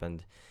what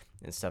happened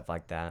and stuff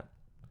like that.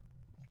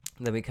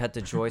 Then we cut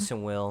to Joyce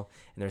and Will,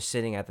 and they're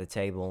sitting at the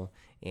table,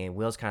 and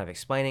Will's kind of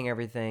explaining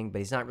everything, but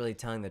he's not really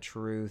telling the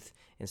truth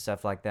and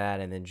stuff like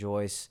that. And then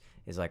Joyce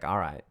is like, all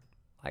right,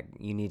 like,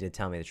 you need to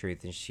tell me the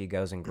truth. And she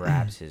goes and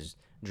grabs his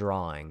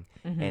drawing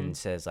and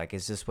says, like,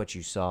 is this what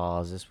you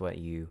saw? Is this what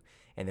you...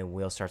 And then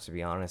Will starts to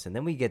be honest. And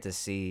then we get to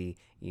see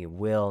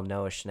Will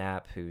Noah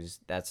Schnapp,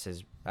 that's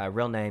his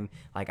real name.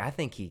 Like, I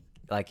think he,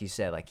 like you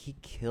said, like, he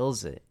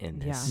kills it in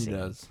this Yeah. He scene.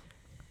 does.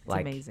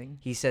 Like, amazing.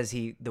 He says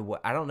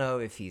I don't know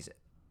if he's...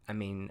 I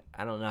mean,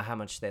 I don't know how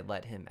much they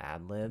let him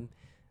ad-lib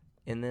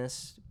in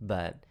this,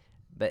 but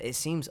it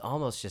seems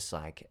almost just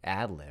like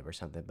ad-lib or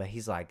something. But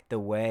he's like, the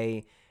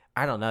way...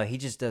 I don't know. He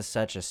just does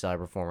such a stellar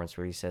performance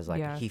where he says, like,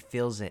 Yeah. he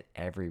feels it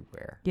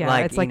everywhere. Yeah,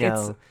 like, it's like you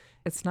know,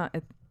 it's not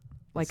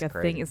like It's a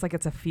crazy. thing. It's like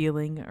it's a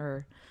feeling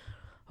or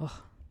And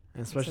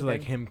especially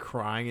like him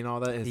crying and all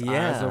that. His eyes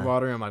Yeah. are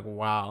watering. I'm like,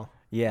 wow.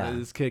 yeah, Like,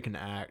 this kid can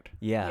act.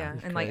 yeah,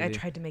 and like I crazy.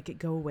 tried to make it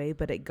go away,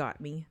 but it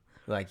got me.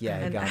 like, yeah,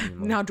 it And got me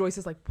more. now Joyce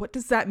is like, what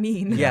does that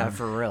mean? Yeah,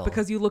 for real.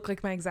 because you look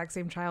like my exact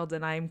same child,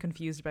 and I'm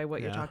confused by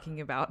what you're Yeah.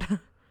 talking about.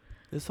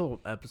 This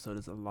whole episode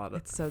is a lot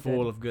of It's so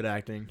full good. of good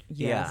acting.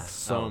 Yeah. Yes.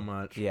 So Oh,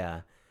 much.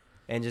 Yeah.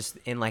 And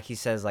like he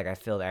says, like, I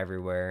feel it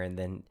everywhere. And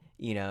then,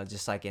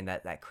 just like in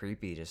that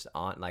creepy, just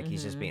on, like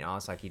he's just being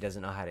honest, like he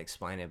doesn't know how to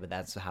explain it, but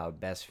that's how it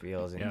best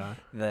feels. And Yeah.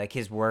 like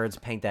his words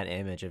paint that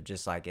image of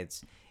just like,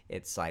 it's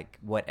like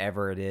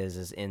whatever it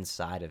is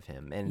inside of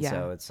him. And Yeah.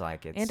 so it's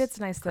like, And it's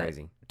nice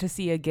crazy. to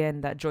see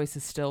again that Joyce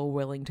is still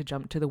willing to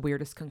jump to the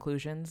weirdest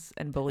conclusions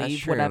and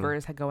believe true. whatever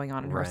is going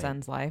on in her Right.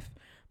 son's life.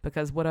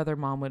 Because what other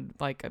mom would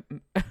like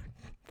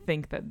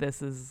think that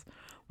this is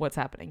what's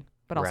happening?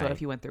 But also, Right. if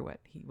he went through what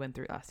he went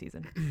through last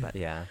season. But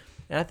Yeah.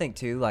 And I think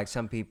too, like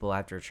some people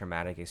after a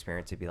traumatic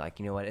experience would be like,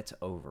 you know what, it's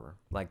over.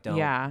 Like don't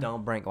Yeah.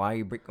 bring why are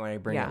you bring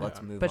Yeah. it?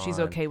 Let's move on. but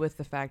she's okay with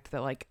the fact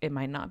that like it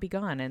might not be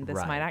gone, and this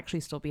Right. might actually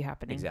still be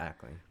happening.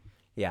 Exactly.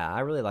 Yeah, I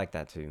really like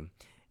that too.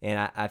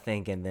 And I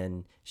think, and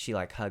then she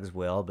like hugs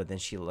Will, but then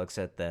she looks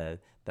at the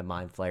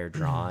mind flayer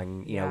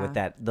drawing, you know, Yeah.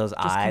 with those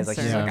eyes, like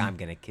she's concerned. like, Yeah. I'm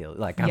gonna kill,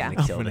 like I'm Yeah.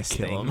 gonna I'm kill gonna this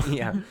kill thing. him.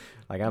 Yeah,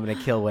 like I'm gonna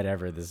kill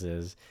whatever this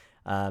is.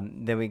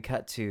 Then we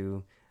cut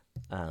to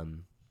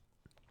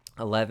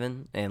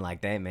 11, and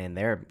like they're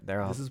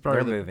all This is they're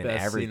probably the moving best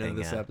scene everything of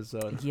this up.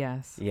 episode.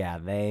 Yes. Yeah,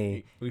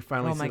 they We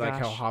finally Oh my see like how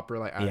gosh. Hopper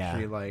like Yeah.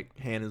 actually like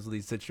handles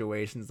these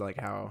situations, like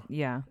how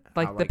Yeah.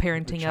 Like how, the like, the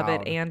parenting of it,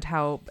 child- and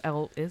how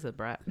Elle is a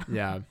brat.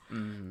 yeah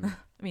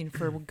I mean,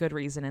 for good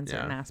reason in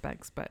certain Yeah.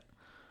 aspects, but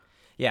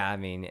Yeah, I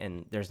mean,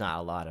 and there's not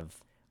a lot of.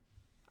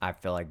 I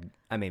feel like,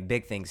 I mean,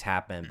 big things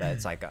happen, but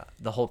it's like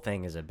the whole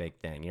thing is a big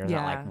thing. There's not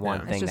Yeah. like one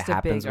Yeah. thing It's that just a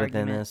happens big within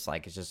argument. this.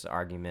 Like it's just an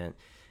argument,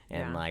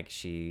 and Yeah. like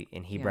he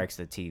Yeah. breaks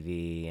the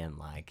TV, and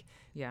like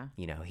yeah.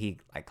 he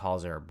like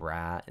calls her a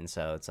brat, and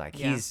so it's like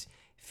Yeah. he's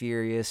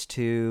furious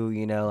too.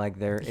 Like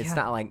it's Yeah.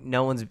 not like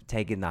no one's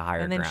taking the higher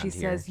And then ground she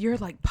here. says, "You're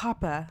like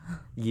Papa."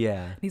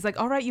 Yeah, And he's like,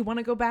 "All right, you want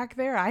to go back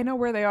there? I know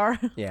where they are."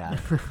 yeah.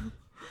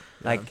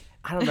 Like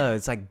I don't know.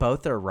 It's like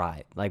both are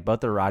right. Like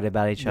both are right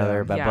about each Yeah.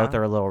 other, but Yeah. both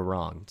are a little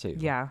wrong too.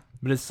 Yeah.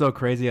 but it's so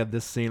crazy at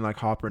this scene like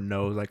Hopper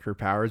knows like her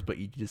powers, but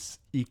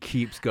he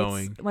keeps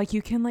going. It's, like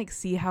you can like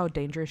see how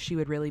dangerous she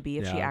would really be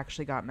if she Yeah.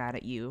 actually got mad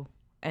at you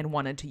and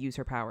wanted to use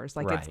her powers.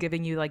 Like Right. it's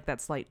giving you like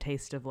that slight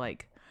taste of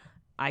like,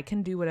 I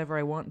can do whatever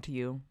I want to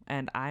you,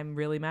 and I'm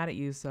really mad at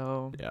you.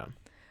 So, Yeah.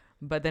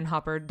 but then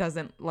Hopper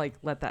doesn't like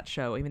let that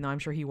show, even though I'm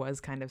sure he was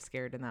kind of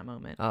scared in that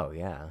moment. Oh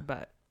yeah.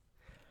 But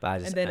But I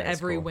just, And then it's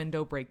every cool.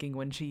 window breaking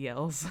when she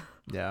yells.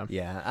 Yeah.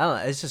 Yeah, I don't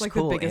know. It's just Like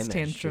cool. the biggest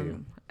image,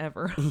 tantrum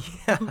ever. too.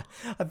 Yeah,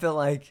 I feel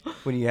like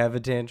when you have a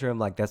tantrum,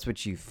 like that's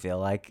what you feel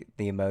like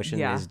the emotion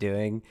Yeah. is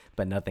doing,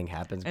 but nothing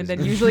happens. And 'cause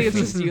then usually it's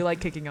just you like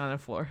kicking on a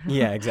floor.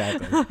 yeah,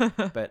 exactly.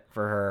 But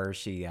for her,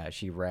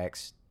 she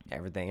wrecks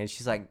everything, and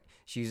she's like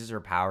she uses her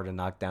power to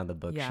knock down the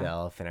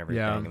bookshelf and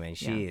everything. Yeah. I mean,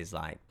 she is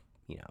like,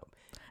 you know,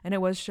 And it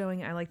was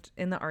showing, I liked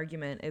in the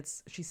argument,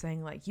 she's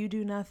saying like, you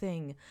do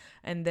nothing.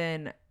 And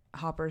then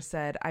Hopper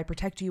said, I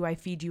protect you, I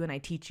feed you, and I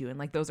teach you. And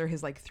like, those are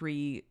his like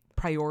 3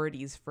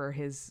 priorities for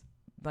his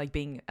like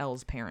being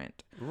Elle's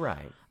parent.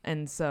 right.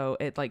 And so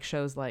it like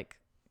shows like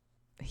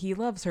he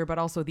loves her, but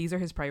also these are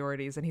his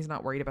priorities and he's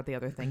not worried about the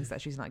other things that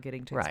she's not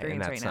getting to Right, and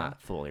experience that's right now.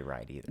 not fully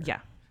right either. Yeah.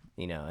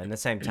 You know, and at the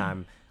same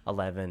time,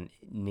 11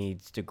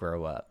 needs to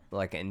grow up.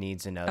 Like, it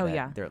needs to know Oh, that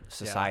yeah. their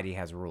society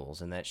has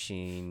rules and that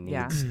she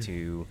needs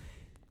to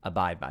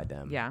abide by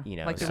them. Yeah. You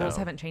know, like the rules so-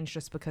 haven't changed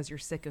just because you're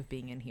sick of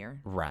being in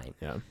here. Right.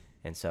 Yeah.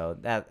 And so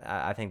that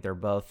I think they're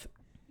both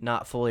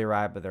not fully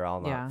right, but they're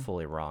all not Yeah.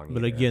 fully wrong.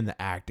 But either. again,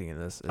 the acting in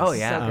this is oh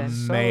yeah, so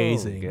good.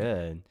 amazing. so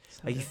good.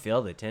 Like you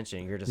feel the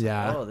tension. You're just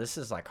Yeah. like, oh, this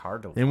is like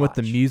hard to watch. And with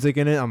the music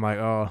in it, I'm like,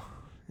 oh,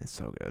 it's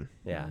so good.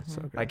 yeah,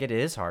 So good. like it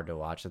is hard to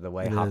watch. The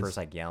way It Hopper's is.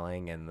 like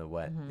yelling and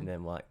and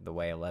then the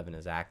way 11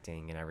 is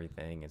acting and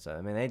everything. And so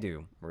I mean, they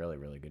do really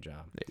really good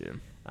job. They do.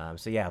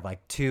 So yeah,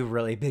 like 2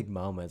 really big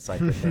moments, like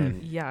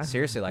within Yeah.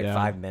 seriously like Yeah.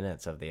 5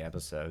 minutes of the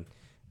episode.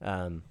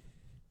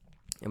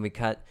 And we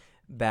cut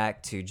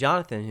back to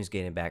Jonathan, who's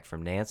getting back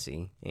from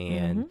Nancy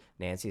and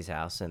Nancy's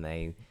house, and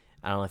I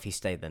don't know if he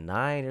stayed the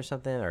night or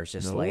something, or it's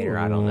just later.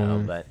 I don't know,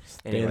 No. but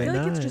I anyway, feel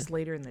like it's night. just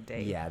later in the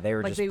day. yeah, they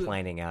were Like just they-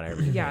 planning out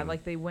everything. Yeah,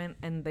 like they went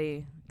and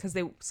because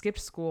they skipped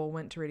school,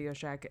 went to Radio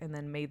Shack, and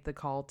then made the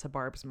call to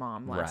Barb's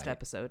mom last Right.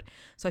 episode.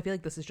 So I feel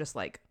like this is just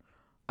like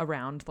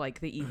around like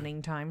the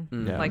evening time,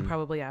 Yeah. like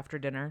probably after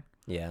dinner.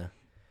 Yeah.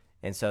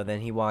 And so then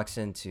he walks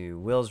into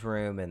Will's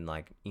room, and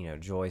like, you know,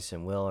 Joyce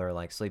and Will are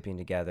like sleeping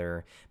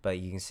together, but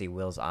you can see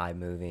Will's eye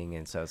moving,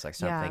 and so it's like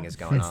something Yeah. is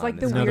going It's on. like the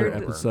that's Another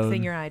weird episode.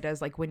 thing your eye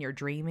does, like when you're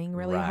dreaming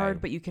really Right.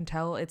 hard, but you can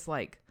tell it's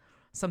like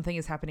something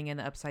is happening in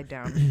the upside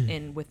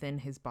down within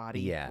his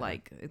body. Yeah.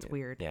 Like it's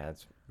weird. Yeah,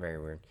 it's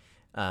very weird.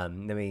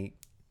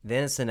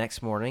 Then it's the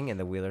next morning in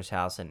the Wheeler's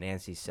house, and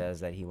Nancy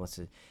says that he wants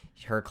to.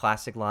 Her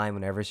classic line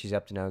whenever she's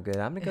up to no good,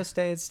 I'm gonna go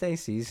stay at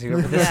Stacy's.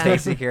 Whoever the Yeah.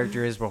 Stacy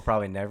character is, we'll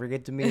probably never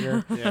get to meet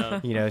her. Yeah.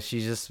 You know,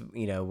 she's just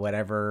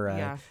whatever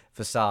Yeah.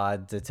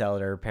 facade to tell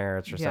her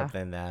parents or Yeah.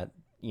 something that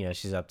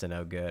she's up to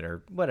no good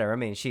or whatever. I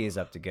mean, she is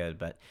up to good,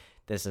 but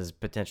this is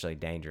potentially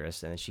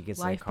dangerous. And then she gets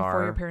Life in the car.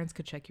 before your parents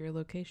could check your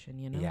location,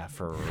 you know? Yeah,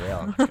 for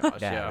real. Gosh,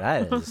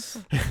 That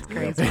is real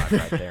crazy. talk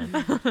right there.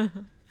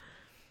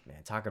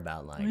 Man, talk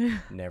about like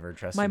never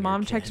trusting. My your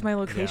mom kid. checked my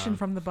location Yeah.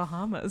 from the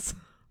Bahamas.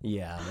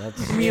 Yeah,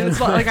 that's. I mean, it's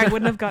not like I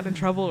wouldn't have gotten in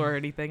trouble or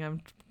anything.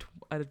 I'm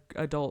an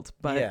adult,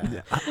 but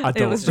yeah. I it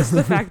don't. was just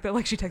the fact that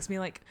like she texted me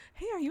like,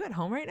 "Hey, are you at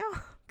home right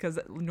now?" Because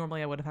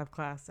normally I would have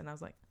class, and I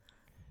was like,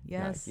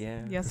 "Yes,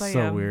 yeah. yes, I so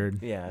am."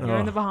 weird. Yeah. You're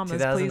in Oh, the Bahamas.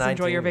 Please enjoy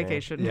 2019, your man.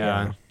 vacation.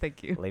 Yeah.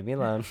 Thank you. Leave me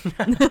alone.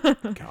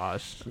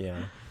 Gosh. Yeah.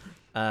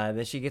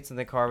 Then she gets in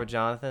the car with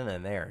Jonathan,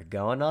 and they're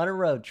going on a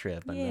road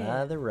trip. Yeah.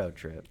 Another road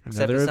trip.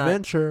 Except Another it's not-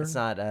 adventure. It's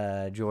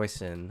not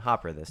Joyce and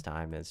Hopper this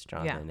time. It's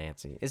Jonathan Yeah. and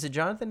Nancy. Is it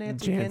Jonathan and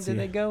Nancy again? Jancy. Did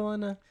they go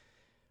on a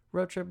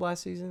road trip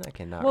last season? I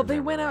cannot. Well, they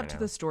remember went right out to now.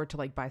 the store to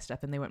like buy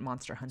stuff, and they went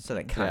monster hunting So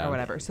they kind or of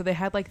whatever. did. So they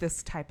had like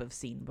this type of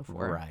scene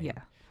before. Right. Yeah.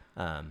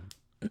 Um,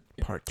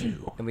 Part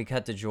 2. and we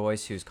cut to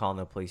Joyce, who's calling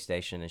the police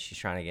station, and she's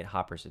trying to get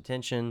Hopper's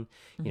attention.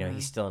 You know,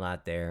 he's still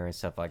not there and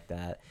stuff like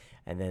that.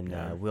 And then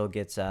Yeah. Will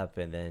gets up,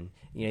 and then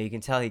you can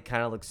tell he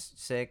kind of looks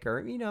sick,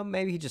 or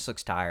maybe he just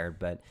looks tired.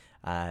 But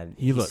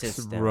He looks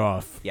sits down.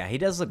 rough. Yeah, he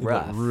does look He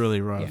rough. looked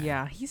really rough.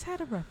 Yeah, he's had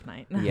a rough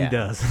night. Yeah. He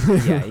does. Yeah,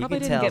 you Probably can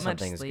didn't tell get much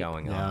something's sleep.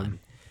 going Yeah.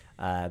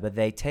 on. But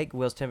they take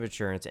Will's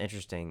temperature, and it's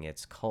interesting.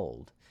 It's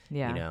cold.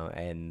 Yeah.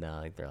 And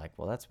they're like,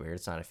 well, that's weird.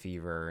 It's not a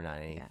fever or not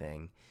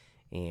anything.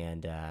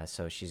 And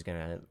so she's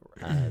gonna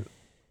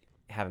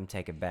have him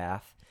take a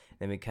bath.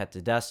 Then we cut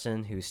to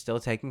Dustin, who's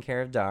still taking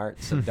care of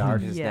Dart. So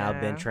Dart has now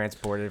been Yeah.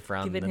 transported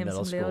from Giving the him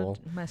middle some school. little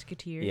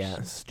musketeers.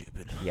 Yeah,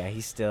 Stupid. yeah,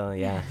 he's still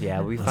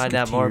We find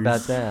out more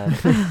about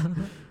Musketeers.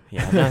 that.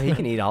 Yeah, no, he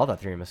can eat all the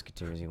 3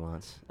 musketeers he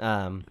wants.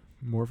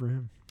 More for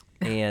him.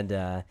 And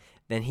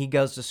then he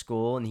goes to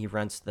school, and he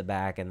runs to the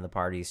back, and the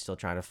party's still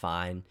trying to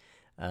find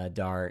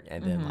Dart,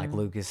 and then like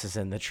Lucas is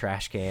in the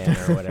trash can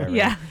or whatever.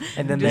 Yeah.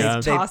 And then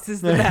Just they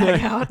tosses the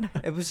bag out.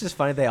 it was just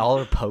funny. They all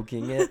are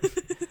poking it.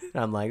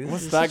 And I'm like, this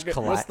What's is that such go-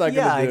 cla- what's that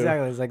gonna Yeah, do?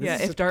 exactly. It's like, this Yeah,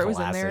 is if such Dart was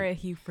in classic- there,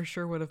 he for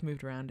sure would have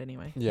moved around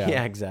anyway.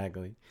 Yeah,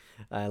 exactly.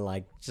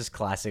 Like just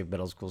classic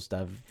middle school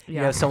stuff.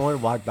 Yeah. Someone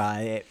would walk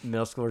by,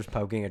 middle schoolers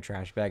poking a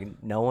trash bag, and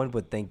no one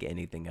would think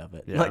anything of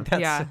it. Yeah. Like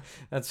that's Yeah.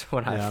 that's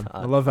what I Yeah. thought.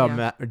 I love how Yeah.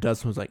 Matt or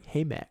Dustin was like,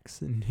 "Hey,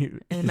 Max," and,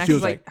 And Max she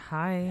was was like,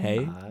 "Hi,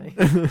 "Hey." Hi.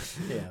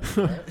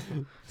 Yeah.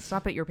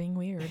 stop it, you're being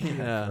weird."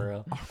 Yeah. For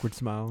real. Awkward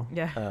smile.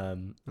 Yeah.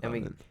 And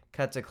we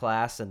cut to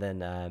class, and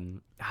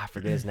then I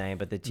forget his name,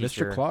 but the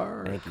teacher. Mr.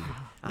 Clark. Thank you.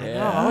 I Yeah.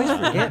 know, I always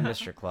forget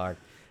Mr. Clark.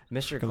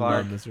 Mr. I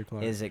Clark love Mr.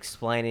 Clark. is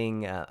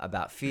explaining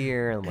about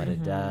fear and what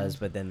it does,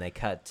 but then they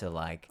cut to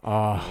like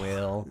Oh,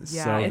 Will.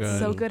 Yeah, so it's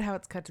so good. good how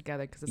it's cut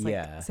together because it's like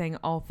Yeah. saying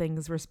all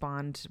things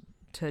respond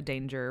to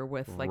danger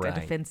with like a Right.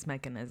 defense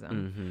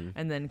mechanism,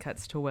 and then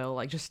cuts to Will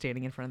like just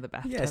standing in front of the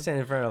bathtub. Yeah,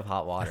 standing in front of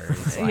hot water. And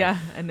it's like, yeah,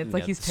 and it's you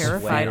like know, he's sweating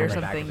terrified on or the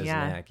back of something. his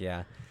Yeah, neck,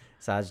 yeah.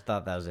 So I just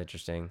thought that was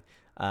interesting.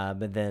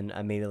 But then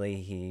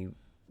immediately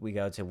we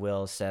go to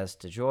Will says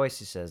to Joyce,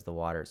 he says the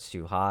water is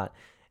too hot.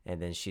 And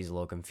then she's a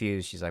little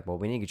confused. She's like, well,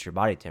 we need to get your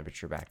body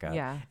temperature back up.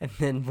 Yeah. And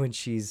then when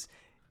she's,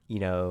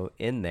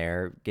 in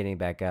there getting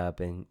back up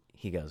and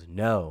he goes,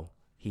 no,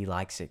 he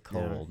likes it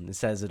cold. And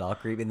says it all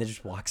creepy and then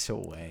just walks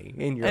away.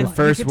 And you're and like,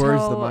 first you could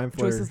words, the tell mind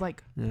Joyce flayer. is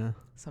like, Yeah.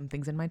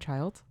 something's in my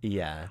child,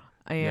 yeah,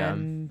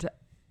 and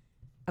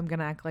I'm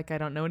gonna act like I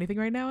don't know anything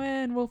right now,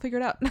 and we'll figure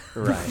it out.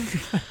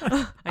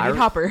 right. I need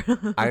Hopper.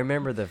 I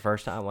remember the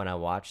first time when I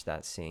watched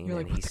that scene You're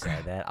and like, he "What the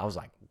said that, I was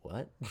like,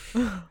 what? I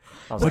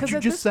was What'd like, Because you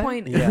at just this say?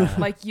 point, Yeah.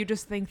 like you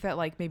just think that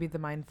like maybe the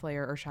mind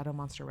flayer or shadow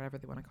monster, whatever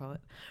they want to call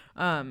it,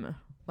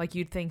 like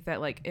you'd think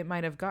that like it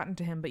might have gotten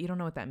to him, but you don't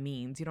know what that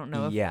means. You don't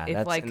know if, yeah, if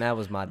that's, like and that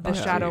was my the thought,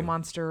 shadow too.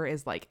 monster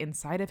is like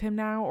inside of him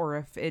now, or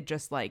if it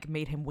just like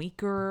made him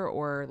weaker,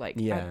 or like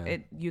Yeah.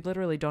 you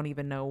literally don't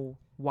even know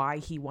why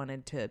he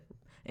wanted to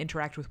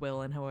interact with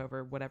Will in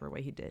whatever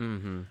way he did.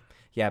 Mm-hmm.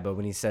 Yeah, but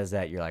when he says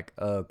that, you're like,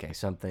 oh, okay,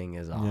 something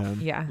is off.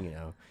 Yeah.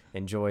 Yeah.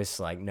 And Joyce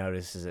like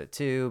notices it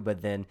too,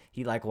 but then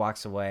he like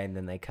walks away, and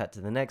then they cut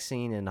to the next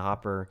scene, and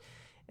Hopper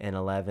and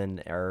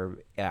Eleven, or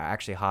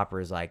actually Hopper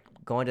is like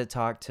going to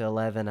talk to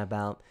Eleven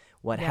about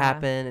what Yeah.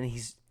 happened,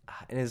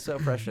 and it's so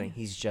frustrating.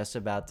 He's just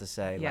about to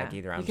say Yeah. like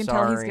either I'm you can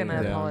sorry, tell he's gonna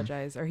or- Yeah.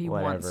 apologize, or he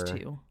wants Whatever.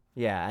 to.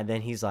 yeah, and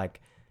then he's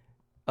like,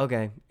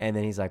 okay, and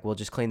then he's like, well,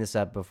 just clean this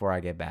up before I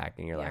get back,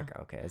 and you're Yeah. like,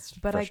 okay, it's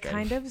But I frustrating.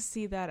 kind of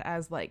see that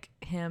as like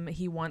him.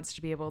 He wants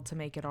to be able to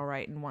make it all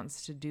right and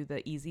wants to do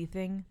the easy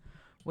thing,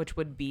 which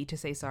would be to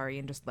say sorry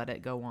and just let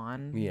it go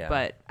on. Yeah.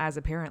 But as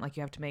a parent, like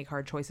you have to make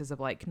hard choices of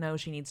like, no,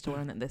 she needs to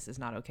learn that this is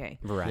not okay.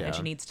 right. Yeah. And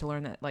she needs to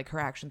learn that like her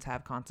actions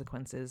have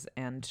consequences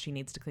and she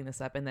needs to clean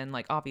this up. And then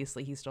like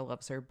obviously he still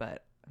loves her,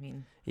 but I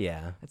mean,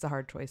 Yeah. it's a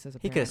hard choice as a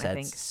He could parent, have I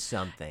said think.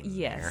 something.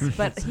 Yes, there.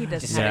 but he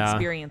doesn't Yeah. have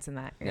experience in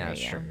that Yeah, area.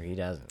 sure, he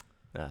doesn't.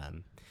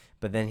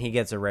 But then he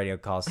gets a radio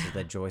call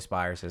that Joyce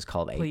Byers has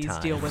called 8 Please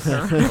times. deal with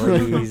her.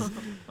 Please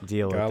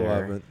deal with I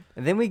her. love it.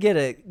 And then we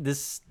get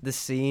this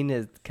scene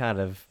is kind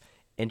of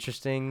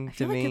interesting I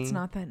feel to like me. it's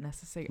not that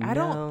necessary.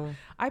 No.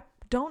 I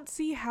don't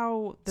see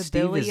how the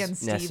Steve Billy is and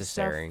Steve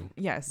necessary, stuff.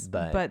 Yes,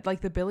 but- but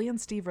like the Billy and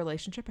Steve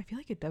relationship, I feel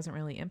like it doesn't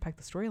really impact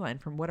the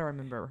storyline from what I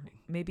remember.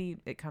 Maybe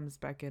it comes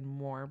back in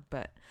more,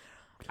 but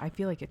I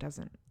feel like it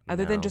doesn't.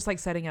 Other than No. just like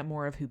setting up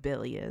more of who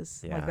Billy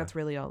is. Yeah. Like that's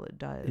really all it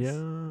does.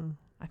 Yeah.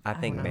 I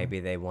don't think know. maybe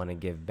they want to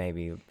give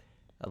maybe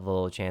a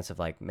little chance of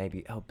like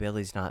maybe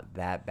Billy's not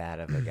that bad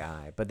of a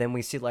guy, but then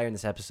we see later in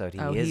this episode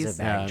he's he's a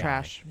bad guy.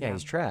 trash. Yeah, Yeah.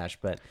 he's trash,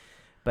 but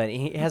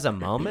he has a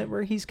moment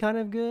where he's kind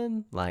of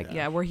good, like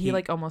Yeah, where he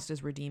like almost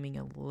is redeeming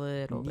a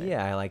little bit.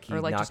 yeah, like he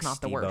Or, like, knocks just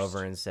not the Steve worst.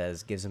 over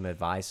and gives him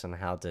advice on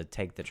how to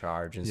take the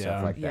charge and stuff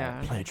Yeah. like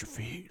Yeah. that. Plant your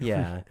feet.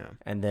 Yeah, Yeah.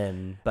 and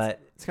then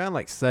but It's kind of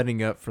like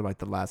setting up for like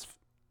the last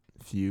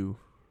few,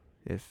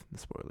 if the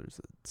spoilers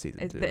of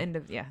season It's 2. the end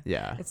of Yeah.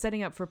 It's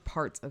setting up for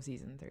parts of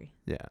season 3.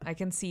 Yeah. I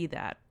can see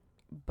that,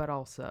 but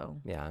also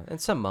yeah, and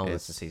some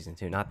moments in It's- season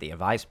 2, not the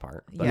advice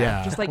part, but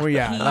Yeah, just like well,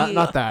 yeah, he-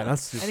 not that.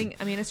 That's just,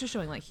 I mean, it's just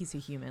showing like he's a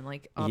human.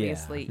 Like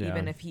obviously, Yeah.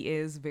 even if he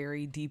is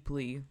very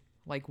deeply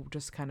like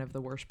just kind of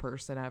the worst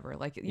person ever,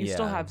 like you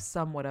still Yeah. have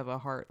somewhat of a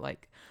heart.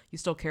 Like you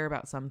still care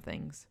about some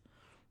things.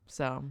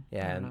 So I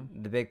yeah, don't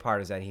and the big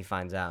part is that he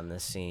finds out in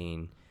this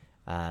scene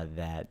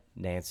that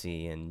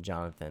Nancy and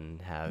Jonathan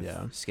have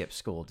Yeah. skipped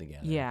school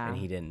together. Yeah. And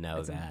he didn't know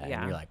It's a- that. yeah.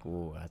 And you're like,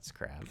 ooh, that's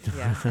crap. know.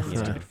 Yeah,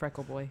 Yeah. stupid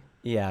freckle boy.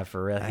 Yeah,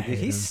 for real. I Dude, hate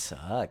he him.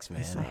 sucks,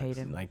 man. I hate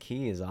him. Like,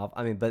 he is off.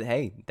 I mean, but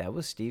hey, that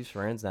was Steve's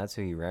friends. That's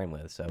who he ran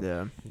with. So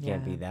yeah. you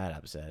can't be Yeah. that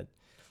upset.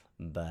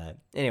 But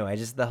anyway,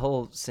 just the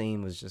whole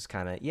scene was just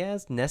kind of, yeah,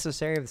 it's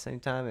necessary at the same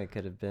time. It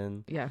could have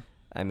been. Yeah,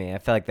 I mean, I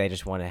feel like they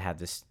just want to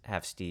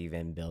have Steve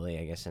and Billy,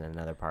 I guess, in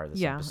another part of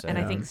this yeah. episode. And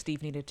I Yeah. think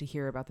Steve needed to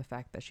hear about the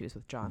fact that she was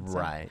with John. So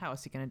Right. how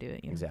is he gonna do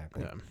it? You know?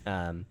 Exactly.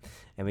 Yeah.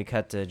 And we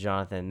cut to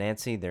Jonathan and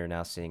Nancy. They're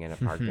now sitting in a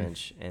park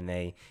bench, and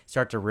they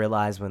start to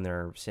realize when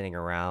they're sitting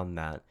around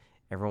that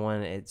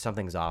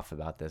something's off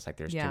about this. Like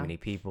there's Yeah. too many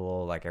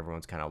people. Like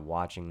everyone's kind of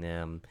watching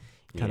them.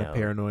 you Kind of know.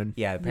 paranoid.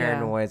 Yeah, Yeah.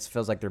 paranoid. It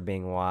feels like they're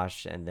being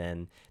watched. And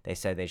then they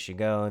said they should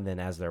go. And then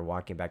as they're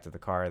walking back to the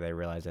car, they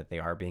realize that they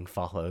are being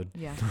followed.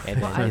 Yeah.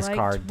 And Well, then I his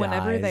car liked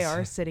whenever they dies.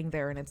 are sitting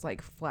there and it's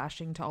like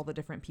flashing to all the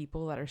different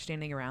people that are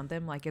standing around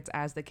them, like it's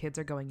as the kids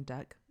are going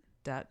duck,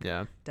 duck,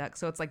 Yeah. duck.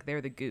 So it's like they're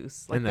the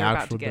goose. Like And the they're about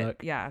to actual get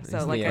duck. yeah. So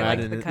He's like the I rat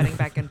like in the it. cutting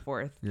back and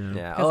forth. Yeah.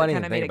 Yeah. Because Oh, I it didn't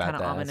kind of think made it about kind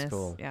of that. ominous. That's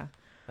cool. Yeah.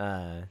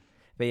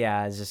 But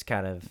yeah, it's just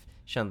kind of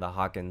showing the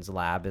Hawkins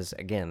lab is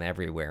again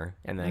everywhere,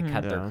 and they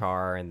cut their Yeah.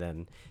 car, and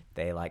then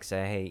they like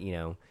say, "Hey, you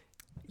know,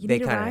 You they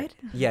need a kinda, ride?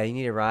 Yeah, you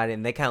need a ride,"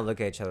 and they kind of look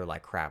at each other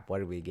like, "Crap, what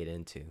did we get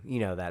into?" You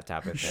know, that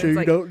type of Sure thing. you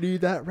like- don't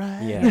need that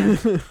ride? Yeah.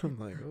 I'm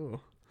like, oh.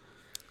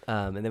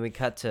 And then we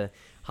cut to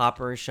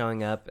Hopper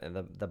showing up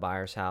at the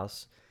buyer's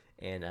house,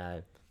 and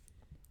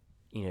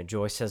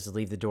Joyce says to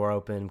leave the door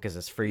open because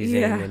it's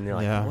freezing, Yeah. and they're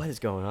like, Yeah. "What is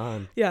going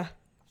on?" Yeah.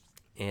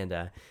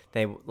 And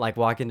they like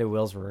walk into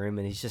Will's room,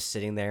 and he's just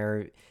sitting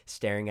there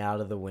staring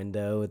out of the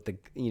window at the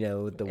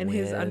with the In wind.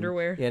 his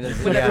underwear. Yeah,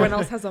 When everyone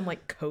else has on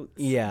like coats.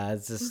 yeah,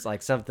 it's just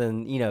like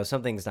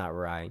something's not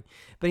right.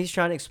 But he's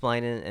trying to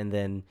explain it, and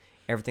then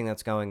everything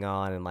that's going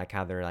on, and like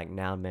how they're like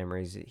now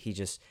memories. He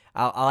just,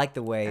 I like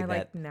the way I that,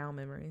 like now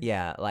memories.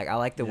 yeah, like I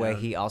like the way Yeah.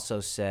 he also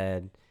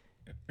said,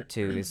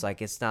 too. It's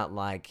like it's not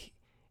like,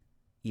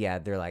 yeah,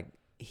 they're like.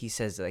 He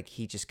says like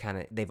he just kind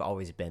of they've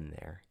always been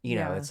there,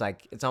 Yeah. It's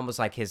like it's almost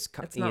like his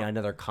It's not-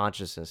 another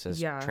consciousness has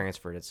Yeah.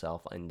 transferred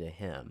itself into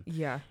him,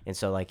 Yeah. and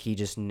so like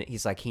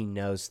he's like he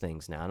knows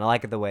things now, and I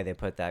like the way they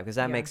put that because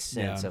that Yeah. makes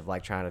sense Yeah. of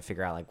like trying to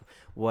figure out like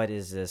what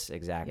is this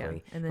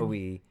exactly. And But then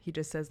we he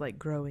just says like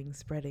growing,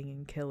 spreading,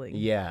 and killing.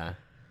 yeah,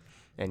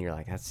 and you're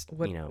like that's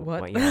What? what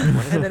What? does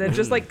that And then it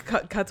just mean?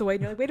 like cuts away,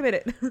 and you're like, wait a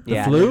minute.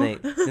 yeah, flu?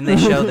 and then they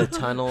show the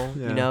tunnel,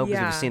 Yeah. because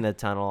Yeah. we've seen the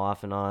tunnel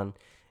off and on.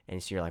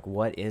 And so you're like,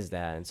 what is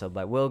that? And so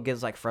like Will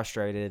gets like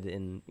frustrated,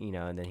 and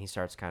and then he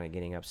starts kind of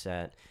getting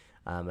upset.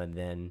 And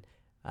then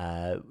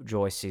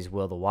Joyce sees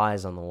Will the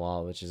Wise on the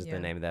wall, which is Yeah. the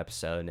name of the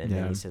episode. And then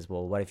Yeah. he says,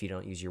 well, what if you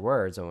don't use your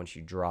words? I want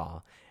you to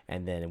draw.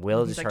 And then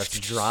Will He's just like,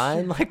 starts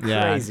drawing like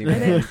Yeah. crazy. And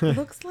man. it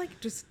looks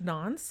like just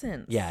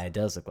nonsense. Yeah, it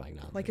does look like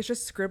nonsense. Like it's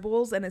just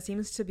scribbles, and it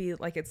seems to be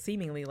like it's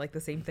seemingly like the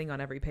same thing on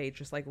every page,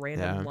 just like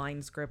random Yeah.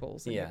 line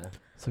scribbles. And yeah,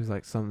 This looks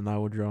like something I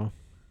would draw.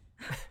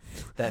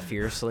 that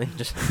fiercely.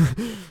 Just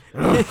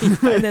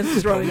and then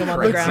throwing them on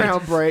the The ground.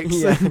 crown breaks.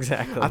 yeah,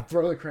 exactly. I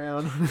throw the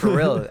crown. For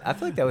real, I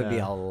feel like that would be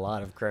Yeah. a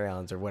lot of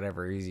crayons or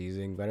whatever he's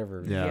using,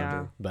 whatever. Yeah.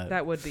 Yeah, but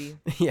that would be.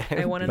 yeah,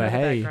 I want to know But the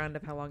hey, background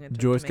of how long it took.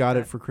 Joyce to make got that.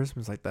 it for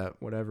Christmas, like that,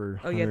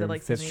 whatever. Oh yeah, the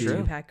like 150.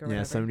 72 pack or Yeah,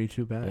 whatever.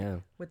 72 pack. yeah.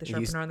 With the He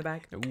used- sharpener on the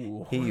back.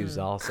 Ooh. He used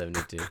all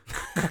 72.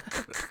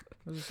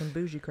 Those are some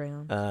bougie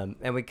crayons.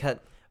 And we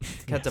cut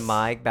to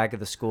Mike back at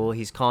the school.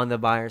 He's calling the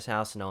buyer's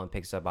house, and no one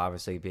picks up,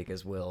 obviously,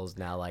 because Will's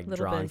now like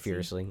Little drawing busy.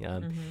 fiercely.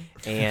 Mhm.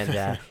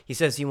 And he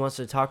says he wants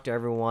to talk to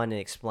everyone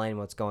and explain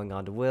what's going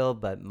on to Will,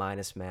 but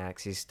minus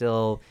Max. He's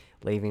still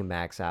leaving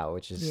Max out,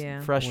 which is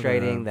Yeah.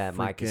 frustrating What a that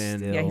Mike is freaking-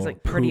 still. Yeah, he's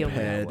like pretty poop on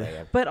head. that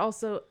way. But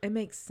also, it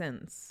makes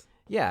sense.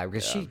 Yeah,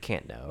 because she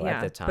can't know yeah,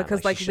 at the time.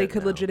 because she like they shouldn't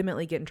could know.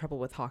 legitimately get in trouble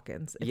with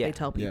Hawkins if Yeah. they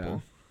tell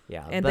people,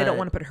 Yeah, and they don't but-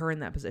 want to put her in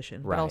that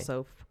position. Right. But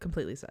also,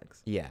 completely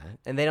sucks. Yeah,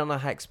 and they don't know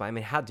how to explain. I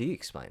mean, how do you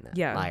explain that?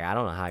 Yeah. like I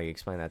don't know how you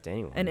explain that to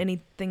anyone. And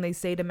anything they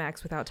say to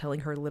Max without telling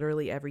her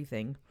literally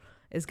everything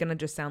is gonna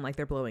just sound like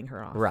they're blowing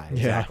her off. Right, Yeah.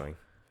 exactly.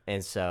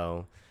 And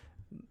so,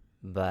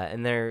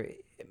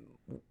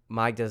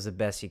 Mike does the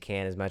best he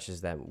can, as much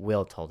as that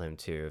Will told him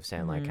to, of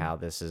saying like Mhm. how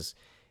this is,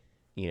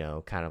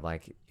 kind of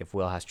like if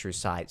Will has true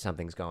sight,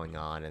 something's going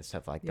on and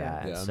stuff like Yeah.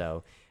 that. And Yeah.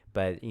 so,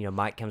 but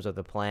Mike comes with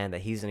a plan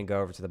that he's going to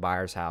go over to the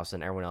buyer's house,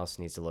 and everyone else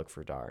needs to look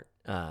for Dart.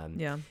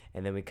 Yeah.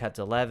 And then we cut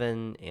to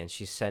 11, and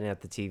she's setting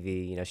up the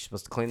TV. She's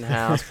supposed to clean the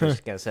house, but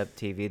she's going to set up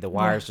the TV. The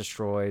wire's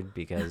destroyed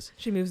because.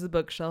 She moves the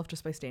bookshelf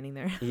just by standing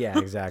there. Yeah,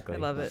 exactly. I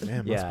love it.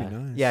 Man, Yeah, must be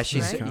nice.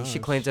 yeah. Right? She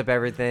cleans up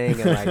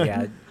everything, and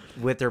like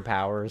with her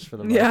powers for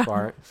the most Yeah.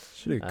 part.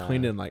 Should have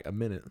cleaned it in like a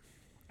minute.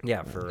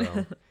 Yeah, for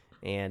real.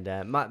 And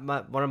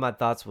one of my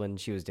thoughts when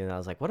she was doing that, I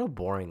was like, what a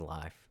boring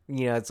life.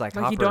 It's like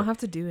Like Hopper. you don't have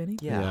to do anything.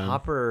 Yeah, Yeah.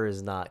 Hopper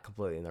is not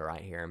completely in the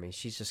right here. I mean,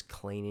 she's just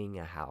cleaning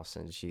a house,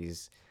 and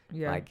she's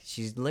Yeah. like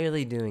she's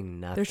literally doing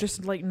nothing. There's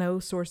just like no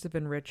source of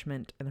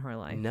enrichment in her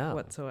life No.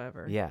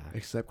 whatsoever. yeah,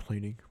 Except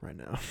cleaning right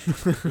now.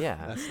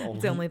 yeah. That's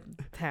It's the only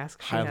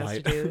task she has to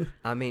Highlight. do.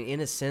 I mean,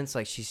 in a sense,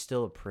 like she's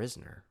still a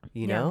prisoner.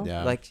 You Yeah. know,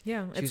 Yeah. like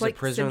Yeah, She's it's a like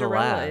prisoner in the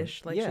lab.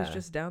 Cinderella-ish. Like Yeah. she's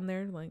just down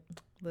there, like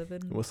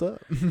living. What's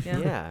up? Yeah.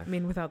 Yeah. I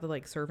mean, without the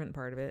like servant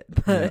part of it,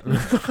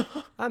 but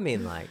I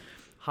mean, like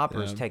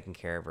Hopper's Yeah. taking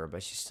care of her,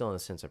 but she's still in a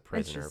sense a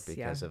prisoner just-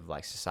 because yeah. of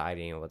like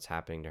society and what's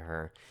happening to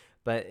her.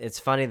 But it's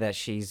funny that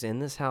she's in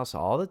this house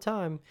all the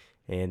time,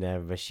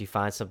 and but she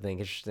finds something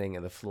interesting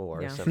in the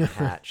floor, Yeah. some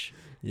hatch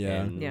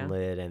Yeah. and Yeah.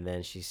 lid, and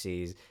then she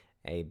sees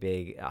a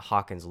big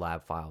Hawkins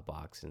lab file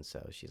box, and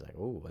so she's like,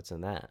 "Oh, what's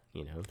in that?" Oh,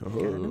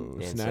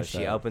 And so snatch she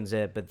that. opens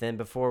it, but then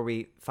before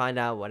we find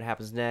out what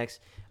happens next,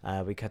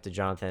 we cut to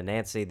Jonathan and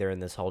Nancy. They're in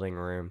this holding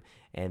room,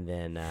 and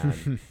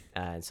then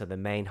and so the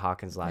main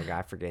Hawkins lab guy,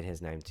 I forget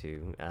his name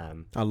too.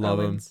 I love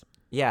him. Owens.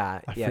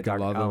 Yeah, I yeah, freaking Dr.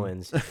 love him.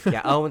 Owens.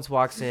 Yeah, Owens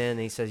walks in and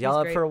he says, "Y'all He's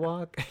up great. for a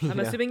walk?" I'm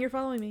Yeah. assuming you're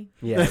following me.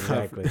 Yeah,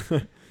 exactly.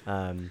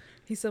 um,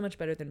 He's so much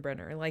better than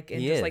Brenner. Like, and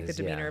He just like the is,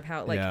 demeanor yeah. of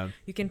how, like, Yeah.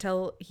 you can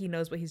tell he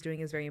knows what he's doing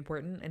is very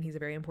important, and he's a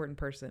very important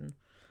person,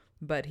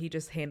 but he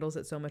just handles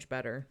it so much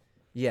better.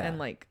 yeah, And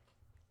like,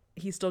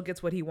 he still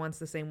gets what he wants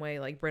the same way.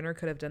 Like Brenner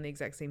could have done the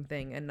exact same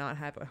thing and not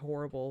have a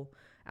horrible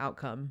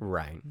outcome.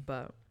 right.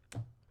 But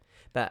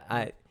But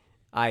I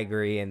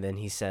agree. And then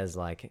he says,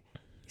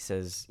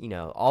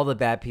 all the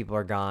bad people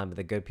are gone, but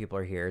the good people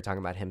are here. Talking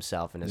about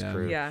himself and his Yeah.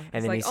 crew. yeah, And it's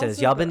then he like, says,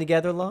 also "Y'all the- been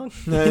together long?"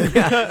 But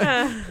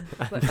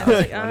I was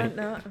like,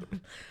 no.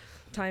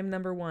 Time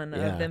number one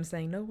Yeah. of them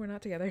saying, no, we're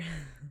not together.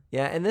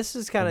 Yeah, and this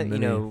is kind of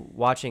Many.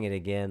 watching it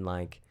again,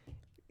 like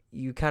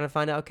you kind of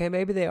find out, okay,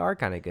 maybe they are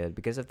kind of good,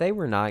 because if they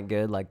were not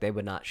good, like they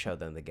would not show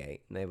them the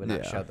gate, and they would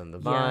not Yeah. show them the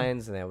Yeah.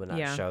 vines, and they would not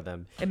Yeah. show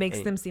them It makes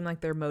any- them seem like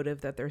their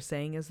motive that they're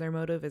saying is their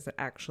motive is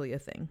actually a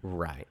thing.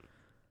 right.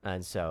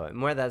 And so,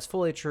 and whether that's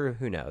fully true,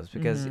 who knows?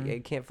 Because Mhm.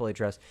 it can't fully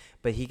trust.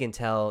 But he can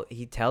tell.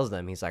 He tells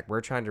them, he's like, "We're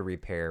trying to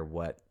repair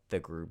what the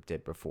group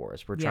did before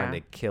us. We're trying Yeah.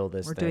 to kill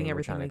this We're thing. doing We're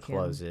everything trying we to can."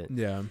 close it."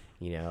 Yeah.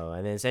 You know,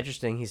 and then it's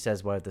interesting. He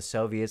says, "What if the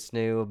Soviets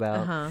knew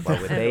about? Uh-huh.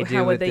 What would And they do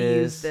how would with they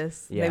this? use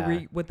this?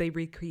 Yeah. Would they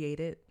recreate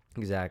it?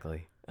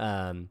 Exactly.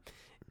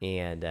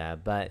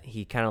 But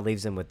he kind of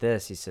leaves them with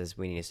this. He says,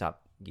 "We need to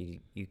stop. You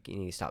need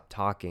to stop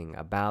talking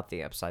about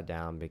the Upside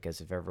Down, because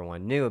if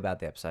everyone knew about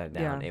the Upside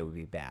Down, Yeah. it would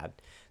be bad."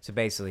 So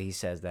basically, he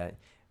says that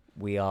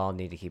we all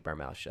need to keep our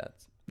mouth shut.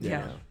 you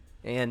Yeah. know?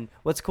 And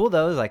what's cool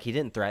though is like he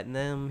didn't threaten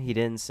them. He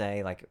didn't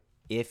say like,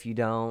 "If you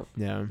don't,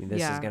 Yeah. this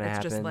yeah, is gonna it's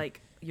happen." just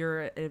like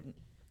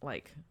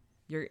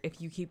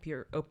if you keep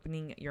your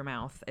opening your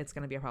mouth, it's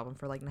gonna be a problem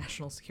for like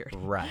national security.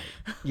 right.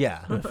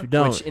 Yeah. If you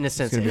don't, Which in a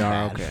sense it's gonna is be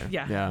all bad. okay.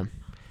 Yeah. Yeah.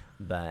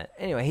 But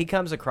anyway, he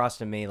comes across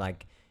to me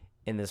like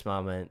in this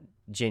moment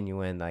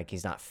genuine, like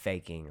he's not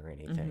faking or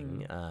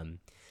anything.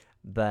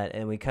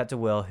 And we cut to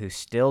Will, who's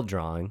still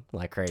drawing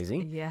like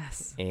crazy,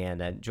 Yes.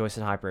 and Joyce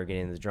and Hyper are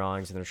getting the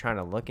drawings, and they're trying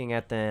to looking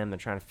at them. They're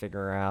trying to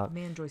figure out.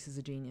 Man, Joyce is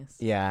a genius.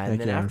 Yeah, and Heck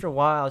then yeah. after a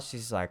while,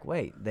 she's like,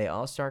 "Wait," they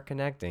all start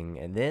connecting,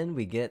 and then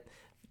we get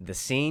the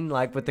scene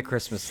like with the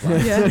Christmas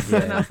lights. Yes.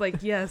 again. And I was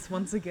like, yes,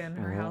 once again,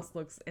 her Uh-huh. house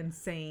looks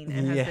insane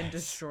and has been Yes.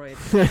 destroyed.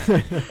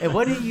 And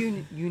what a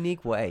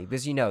unique way,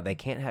 because they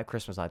can't have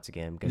Christmas lights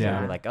again, because Yeah.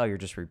 you're like, oh, you're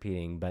just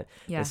repeating. But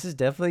Yeah. this is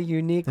definitely a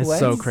unique It's way.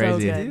 so So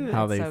crazy good.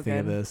 how It's they so think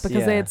of good. this.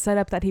 Because they Yeah. had set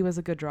up that he was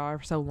a good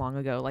drawer so long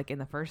ago, like in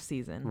the first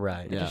season.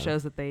 Right. It Yeah. just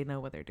shows that they know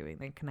what they're doing.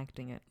 They're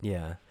connecting it.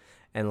 Yeah,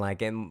 and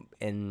like and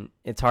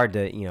it's hard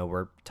to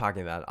we're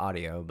talking about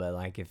audio, but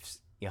like if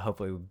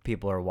hopefully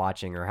people are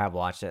watching or have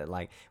watched it,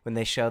 like when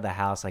they show the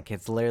house, like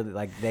it's literally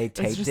like they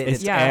taped just- it. it's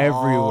It's yeah.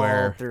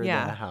 everywhere. all through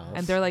Yeah. the house,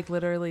 And they're like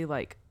literally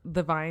like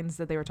the vines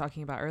that they were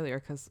talking about earlier.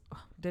 Because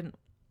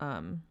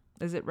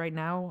is it right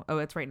now? Oh,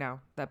 it's right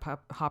now that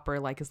Hopper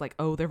like is like,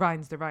 oh, they're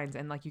vines,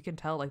 and like you can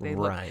tell like they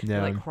look, right. they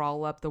Yeah. like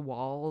crawl up the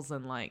walls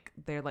and like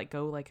they're like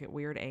go like at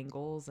weird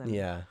angles and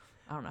Yeah,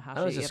 I don't know how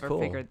That was she just ever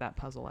cool. figured that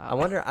puzzle out. I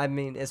wonder. I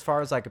mean, as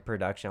far as like a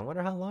production, I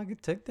wonder how long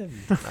it took them.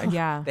 Like,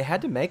 Yeah. they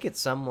had to make it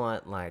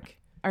somewhat like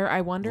Or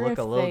I wonder look if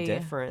a little they,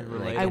 different.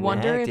 and they Relatable. I can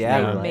wonder act, if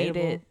yeah, they made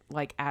relatable. it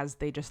like as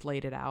they just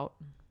laid it out,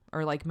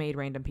 or like made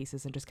random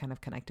pieces and just kind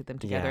of connected them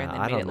together Yeah, and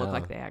then I made it don't look know.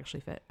 like they actually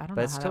fit. I don't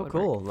But know it's how still that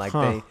would cool. work. Like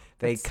Huh.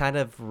 they It's- kind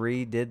of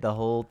redid the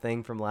whole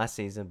thing from last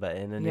season, but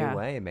in a new Yeah.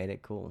 way. It made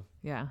it cool.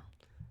 Yeah.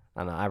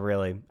 I don't know.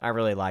 I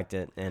really liked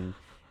it, and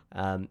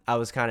I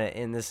was kind of,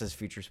 and this is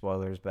future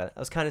spoilers, but I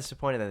was kind of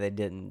disappointed that they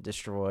didn't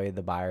destroy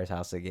the Byers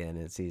house again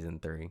in season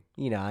 3.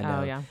 I know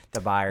Oh yeah.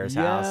 the Byers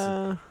house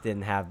Yeah.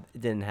 didn't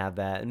have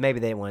that, and maybe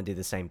they didn't want to do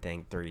the same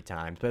thing 3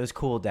 times, but it was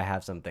cool to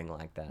have something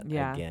like that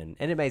Yeah. again,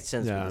 and it made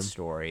sense Yeah. for the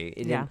story.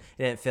 It Yeah.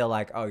 didn't feel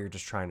like, oh, you're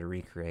just trying to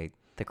recreate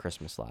the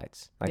Christmas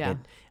lights. Like Yeah.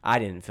 I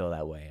didn't feel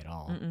that way at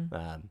all.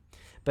 Mm-mm.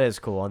 But it's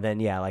cool, and then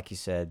like you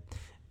said,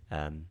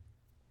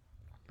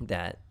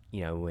 that.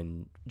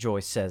 When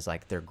Joyce says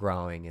like they're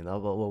growing, and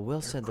well,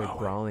 Will said they're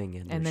growing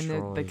and And then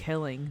destroying the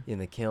killing. in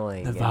the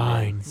killing, The and then-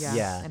 vines. Yeah.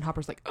 Yeah. And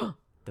Hopper's like, oh,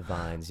 the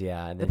vines,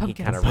 yeah, and The then he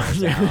kind of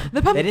pumpkins. runs out. the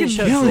They pumpkin didn't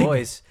show killing.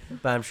 Joyce,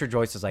 but I'm sure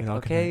Joyce was like, It all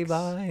okay,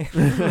 bye.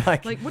 connects.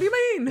 like, Like, what do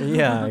you mean?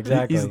 yeah,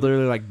 exactly. He's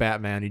literally like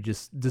Batman. He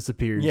just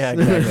disappears. yeah,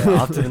 exactly.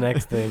 Off to the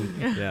next thing.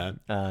 Yeah.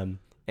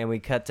 And we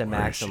cut to Where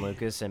Max is and she?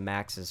 Lucas, and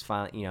Max is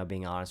finally,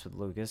 being honest with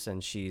Lucas,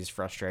 and she's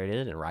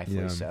frustrated, and rightfully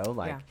Yeah. so.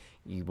 Like, Yeah.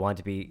 you want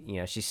to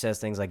be, she says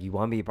things like, you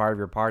want to be a part of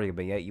your party,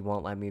 but yet you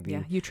won't let me be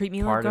Yeah. You treat me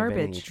like part of it, and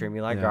garbage. you treat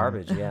me like Yeah.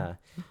 garbage, yeah.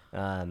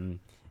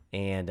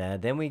 And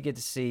then we get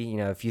to see,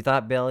 if you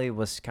thought Billy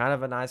was kind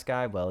of a nice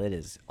guy, well, it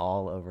is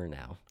all over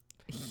now.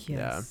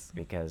 Yes.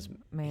 Because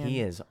Man.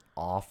 he is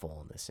awful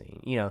in the scene.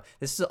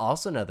 This is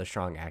also another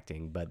strong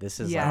acting, but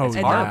this is Yeah. like, it's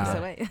in the hard.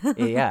 opposite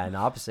way. Yeah, in the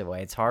opposite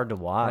way. It's hard to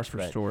watch, for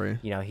but story.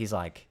 he's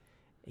like,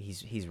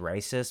 he's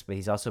racist, but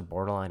he's also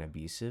borderline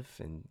abusive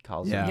and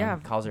calls Yeah. Yeah,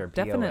 calls her a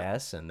definite-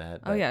 POS and that.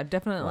 Oh but- yeah,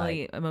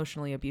 definitely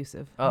emotionally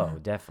abusive. Oh,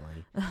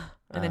 definitely.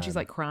 And then she's Um,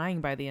 like crying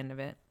by the end of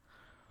it.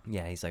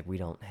 Yeah, he's like, we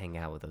don't hang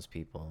out with those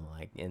people,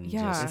 like, and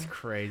Yeah. just It's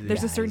crazy.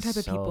 There's Yeah, a certain he's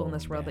type of people in so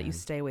this world that you bad.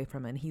 stay away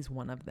from, and he's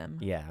one of them.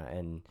 yeah,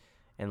 and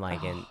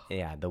like, and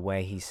yeah, the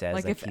way he says,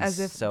 Like like, if as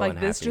he's if so like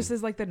unhappy. this just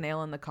is like the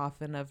nail in the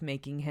coffin of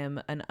making him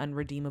an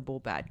unredeemable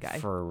bad guy.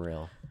 for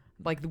real.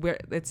 Like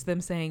it's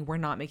them saying we're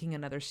not making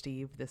another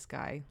Steve. This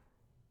guy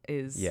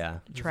is Yeah,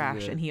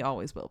 trash, it. and he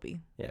always will be.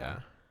 yeah.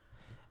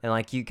 And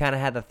like you kind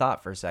of had the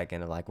thought for a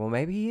second of like, well,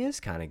 maybe he is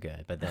kind of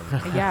good, but then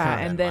Yeah,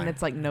 and then Why?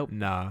 it's like nope.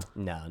 Nah.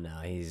 no,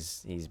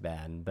 he's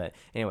bad. But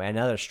anyway,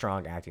 another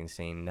strong acting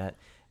scene that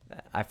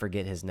I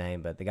forget his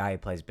name, but the guy who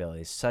plays Billy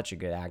is such a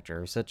good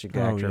actor, such a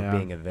good Oh, actor yeah. of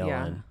being a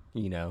villain.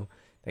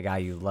 The guy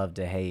you love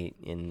to hate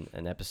in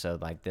an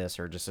episode like this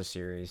or just a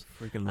series.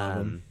 Freaking love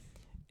him.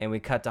 And we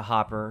cut to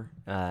Hopper,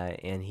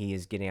 and he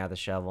is getting out the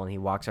shovel, and he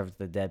walks over to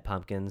the dead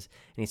pumpkins,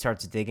 and he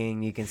starts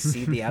digging. You can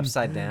see the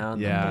upside down,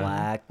 the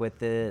black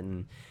with it,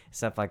 and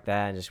stuff like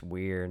that, and just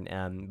weird.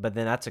 But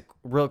then that's a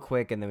real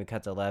quick, and then we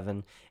cut to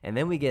 11, and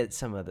then we get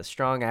some of the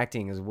strong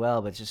acting as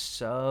well, but just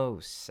so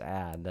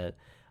sad that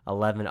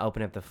 11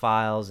 opened up the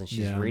files, and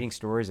she's reading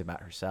stories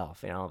about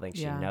herself, and I don't think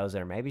she knows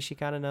it, or maybe she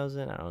kind of knows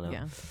it. I don't know.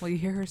 Yeah. Well, you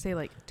hear her say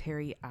like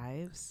Terry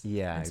Ives.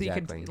 Yeah, and so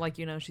exactly. you can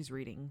like she's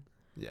reading.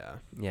 Yeah.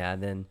 Yeah,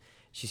 and then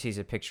she sees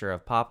a picture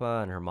of Papa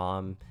and her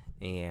mom,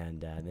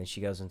 and then she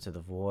goes into the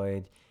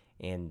void,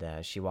 and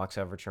she walks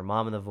over to her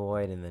mom in the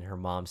void, and then her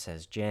mom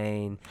says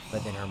Jane,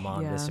 but then her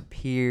mom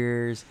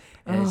disappears,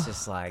 and it's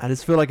just like... I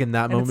just feel like in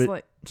that moment,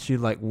 like, she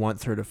like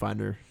wants her to find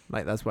her.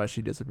 Like that's why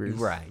she disappears.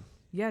 Right.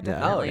 Yeah,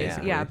 definitely.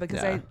 Oh, Yeah,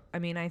 because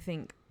I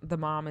think the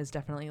mom is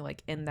definitely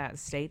like in that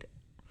state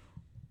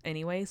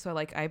anyway, so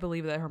like I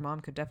believe that her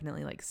mom could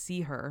definitely like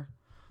see her,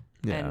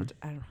 and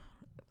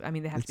I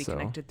mean they have to be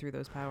connected through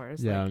those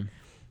powers. Yeah. Like,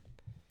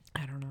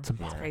 I don't know. It's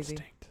crazy.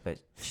 Instinct. But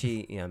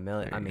she,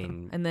 Millie, I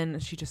mean... And then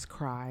she just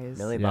cries.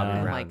 Millie Bobby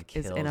and Brown like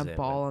is in a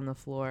ball on the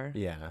floor.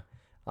 Yeah.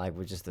 Like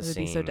with just the It would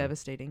scene. be so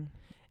devastating.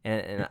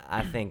 And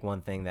I think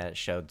one thing that it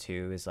showed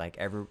too is like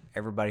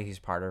everybody who's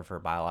part of her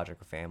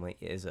biological family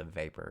is a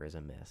vapor, is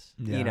a mist.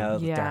 Yeah.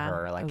 To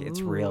her, like it's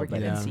Ooh, real, we're but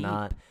getting it's deep.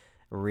 not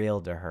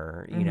real to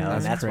her. Mhm.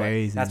 And That's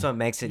crazy. That's what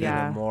makes it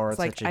even more. It's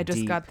like such a I just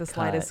deep got the cut.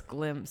 slightest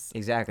glimpse.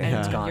 Exactly. And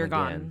It's gone you're again.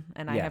 gone,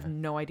 and I have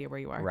no idea where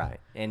you are. Right,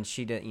 and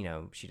she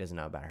she doesn't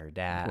know about her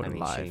dad. What I a mean,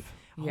 life.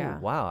 Yeah.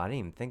 Oh, wow, I didn't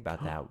even think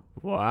about that.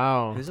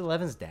 Wow. Who's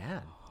Eleven's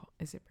dad?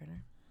 Is it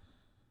Brenner?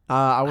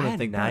 I I wouldn't had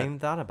think not that even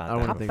thought about I that.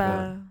 wouldn't think that.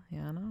 Papa.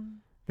 Yeah, I know.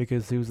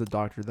 because he was the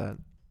doctor that.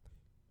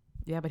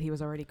 Yeah, but he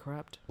was already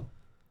corrupt.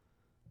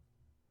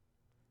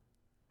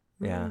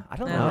 Yeah, I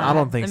don't know. know. I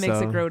don't think It makes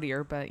so. it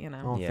grodier, but I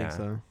don't Yeah. think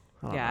so.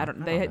 I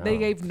don't. I They don't they know.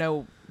 gave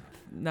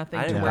nothing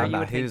I to didn't where know you would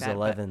about think who's that.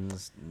 but-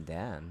 11's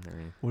dad. I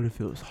mean, What if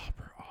it was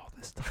Hopper all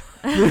this time?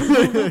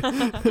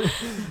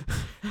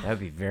 that would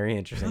be very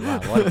interesting. Wow,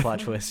 what a plot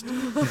twist.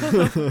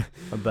 But really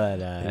but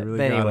got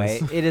anyway,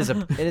 us. it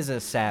is a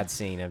sad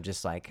scene of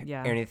just like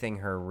Yeah. anything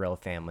her real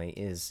family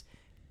is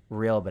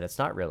real, but it's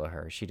not real to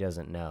her. She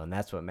doesn't know, and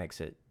that's what makes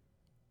it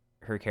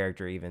her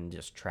character even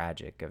just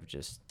tragic. Of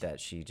just that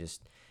she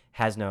just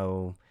has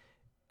no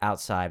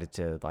outside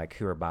to like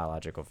who her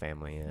biological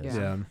family is.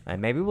 Yeah.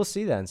 And maybe we'll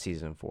see that in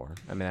season 4.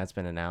 I mean, that's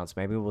been announced.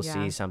 Maybe we'll Yeah.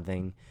 see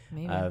something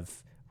Maybe.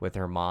 with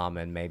her mom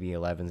and maybe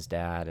Eleven's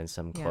dad and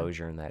some Yeah.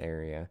 closure in that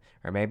area.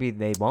 Or maybe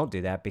they won't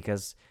do that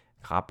because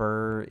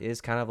Hopper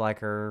is kind of like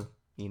her,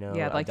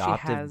 like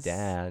adoptive she has.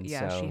 dad.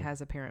 Yeah, so she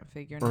has a parent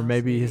figure. Or now,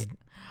 maybe so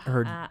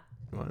her. What?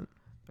 What?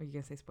 Are you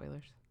gonna say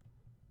spoilers?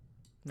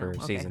 for No?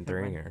 Okay, season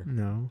never 3 mind. or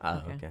No. oh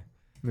Okay. okay.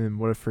 I mean,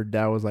 what if her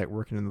dad was like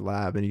working in the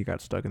lab and he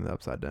got stuck in the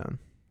upside down?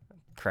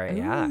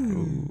 Yeah,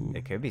 Ooh.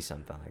 it could be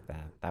something like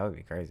that. That would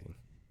be crazy.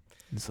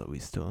 So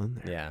he's still in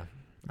there. Yeah,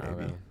 I don't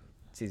Maybe. know.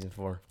 Season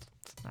 4.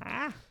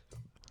 Ah.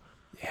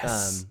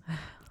 Yes.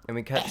 And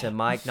we cut to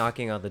Mike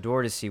knocking on the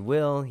door to see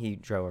Will. He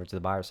drove over to the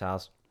buyer's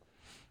house.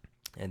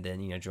 And then,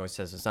 Joyce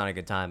says it's not a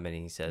good time. And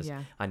he says,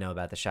 Yeah. I know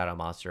about the shadow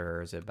monster.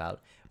 Or is it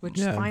about... Which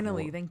Yeah.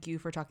 finally, thank you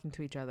for talking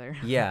to each other.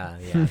 Yeah.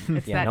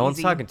 It's Yeah, that no one's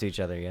easy. talking to each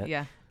other yet.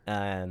 Yeah.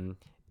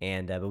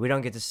 But we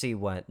don't get to see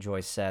what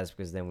Joyce says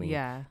because then we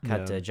Yeah.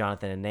 cut Yeah. to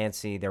Jonathan and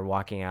Nancy. They're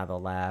walking out of the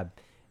lab.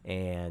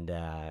 And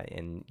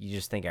you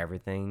just think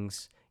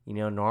everything's,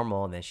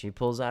 normal. And then she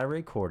pulls out a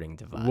recording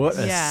device. What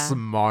a Yeah.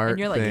 smart And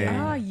you're like, thing.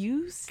 ah,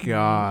 you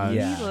Gosh.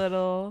 Yeah.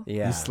 little.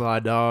 Yeah. You sly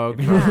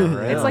dog. Yeah. It's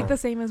Real. like the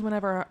same as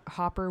whenever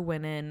Hopper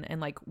went in and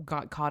like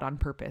got caught on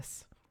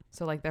purpose.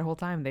 So like their whole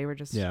time they were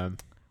just Yeah.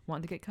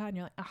 wanting to get caught, and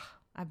you're like, ah,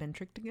 I've been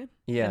tricked again.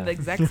 Yeah. In the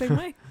exact same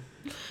way.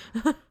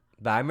 But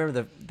I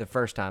remember the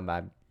first time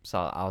I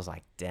saw it, I was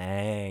like,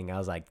 dang. I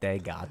was like, they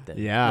got this.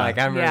 Yeah. Like,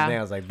 I remember Yeah. thinking,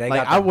 I was like, they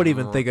Like got I the wouldn't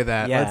even bomb. think of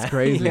that. Yeah. That's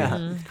crazy. Yeah.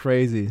 Mhm.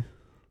 Crazy.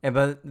 And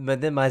but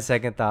then my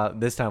second thought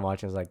this time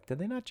watching was like, did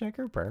they not check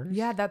her purse?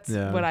 Yeah, that's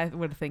Yeah. what I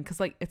would think. Because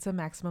like it's a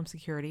maximum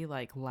security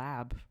like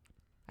lab.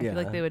 I feel Yeah.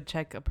 like they would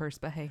check a purse,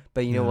 but hey,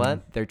 But you know Yeah.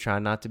 what? They're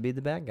trying not to be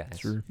the bad guys.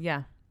 True.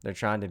 yeah. They're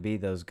trying to be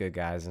those good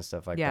guys and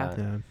stuff like Yeah. that.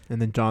 Yeah.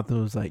 And then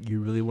Jonathan was like, "You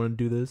really want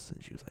to do this?"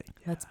 And she was like,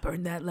 Let's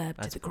burn that lab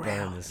Let's to the burn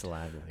ground. this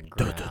lab to the Dun,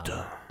 ground. dun,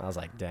 dun. I was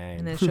like, dang.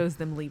 And then it shows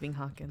them leaving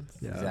Hawkins.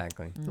 Yeah.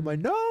 Exactly. I'm like,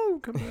 "No,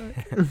 come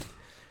back."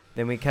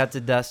 Then we cut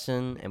to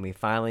Dustin, and we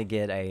finally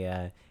get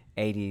a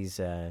 80s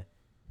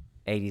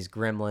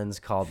Gremlins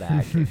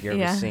callback. If you ever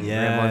Yeah. seen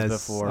Gremlins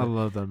before, I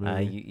love that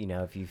movie.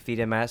 if you feed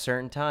them at a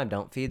certain time,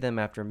 don't feed them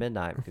after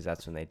midnight because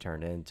that's when they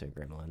turn into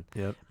Gremlin.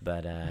 Yep.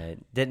 But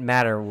it didn't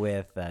matter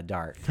with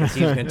Dart because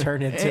he's going to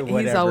turn into He's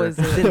whatever. always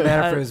It didn't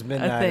matter if a- it was a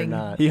midnight or thing.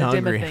 not. He A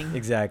dim hungry. thing.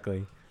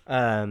 Exactly.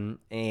 But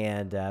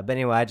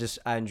anyway,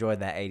 I enjoyed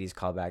that 80s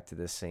callback to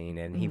this scene,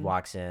 and he Mhm.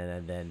 walks in,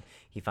 and then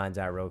he finds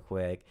out real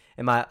quick.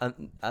 And my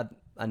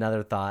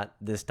another thought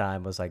this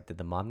time was like, did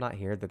the mom not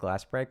hear the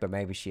glass break? But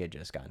maybe she had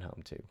just gotten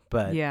home too.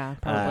 But Yeah,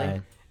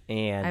 probably.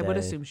 and I would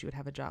assume she would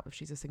have a job if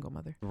she's a single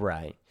mother.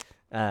 right.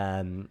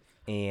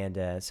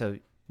 So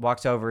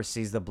walks over,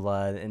 sees the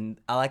blood, and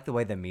I like the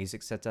way the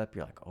music sets up.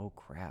 You're like, oh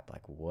crap,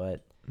 like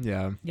what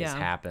Yeah. has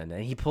happened?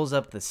 And he pulls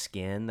up the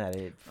skin that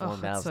it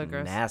formed out. it's so It's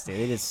gross. nasty.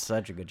 It is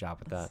such a good job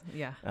with that.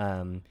 Yeah.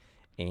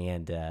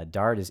 And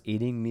Dart is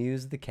eating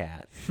Muse the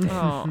cat.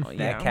 Oh, That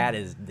yeah. cat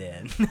is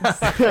dead.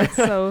 It's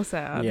so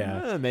sad.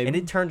 Yeah, maybe. and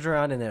it turns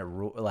around and it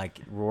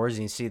roars,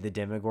 and you see the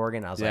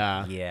Demogorgon. I was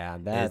Yeah. like, yeah,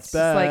 that's It's It's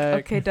like,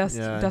 back. okay,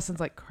 Yeah. Dustin's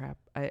like, crap,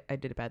 I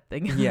did a bad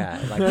thing.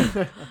 yeah,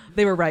 like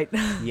They were right.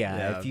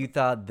 yeah. If you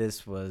thought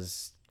this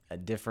was a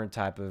different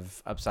type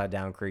of upside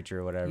down creature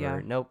or whatever, Yeah.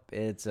 nope,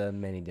 it's a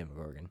mini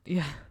Demogorgon.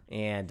 Yeah.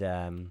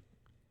 And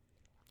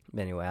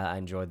anyway, I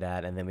enjoyed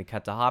that. And then we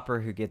cut to Hopper,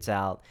 who gets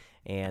out,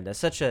 and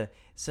such a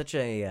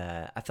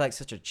I feel like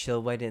such a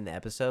chill way to end the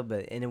episode,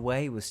 but in a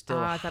way, it was still.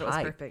 I thought it was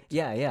hype. perfect.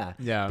 Yeah.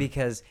 Yeah.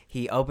 Because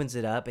he opens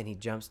it up and he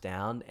jumps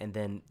down, and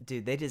then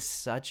dude, they did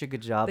such a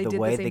good job. They the did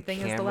way the same thing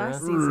camera. as the last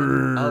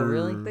season. Oh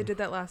really? They did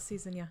that last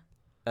season, yeah.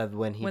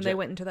 When When they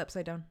went into the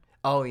upside down.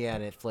 Oh yeah,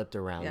 and it flipped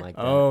around Yeah. like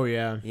that. Oh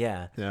yeah.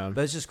 Yeah. Yeah.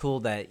 But it's just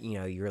cool that,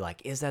 you're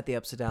like, is that the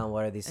upside down?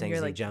 What are these And things? you're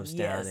And he like, jumps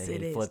yes, down and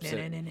it he is. flips No,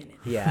 it. no, no.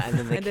 Yeah, and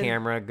then the And then,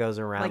 camera goes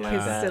around Like like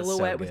his that. So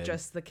silhouette with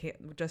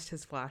good. just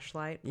his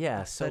flashlight.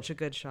 Yeah, so Such a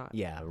good shot.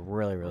 yeah,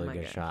 really, really my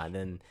good gosh. shot. And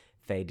then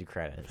fade to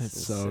credits.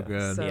 It's so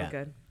good. So Yeah.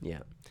 good.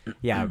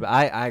 Yeah, but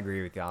I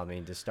agree with you. I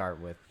mean, to start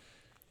with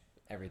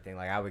everything,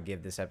 like I would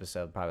give this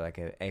episode probably like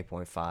a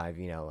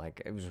 8.5.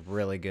 Like it was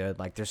really good.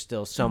 Like there's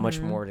still so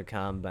much more to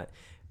come, but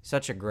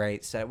such a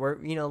great set. Where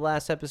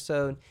last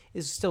episode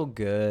is still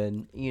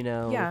good.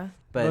 Yeah.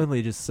 but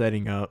Mainly just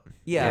setting up.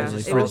 yeah, Yeah, it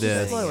was, it was just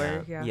just setting slower,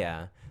 up. yeah.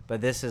 Yeah.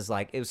 But this is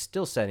like, it was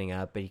still setting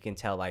up, but you can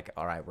tell like,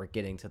 all right, we're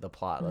getting to the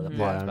plot. Like, the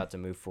plot's Yeah. about to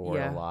move forward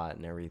Yeah. a lot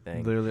and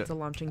everything. Literally It's a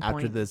launching after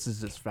point. this is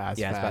just fast.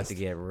 Yeah, it's about fast. to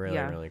get really,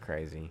 Yeah. really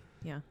crazy.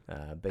 Yeah.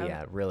 But I-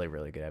 yeah, really,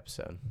 really good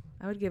episode.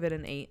 I would give it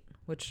an 8,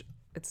 which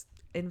it's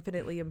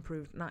infinitely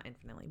improved. Not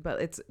infinitely,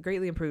 but it's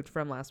greatly improved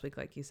from last week,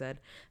 like you said.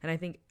 And I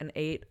think an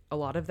 8, a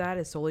lot of that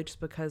is solely just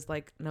because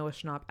like Noah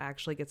Schnapp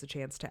actually gets a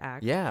chance to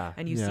act. Yeah.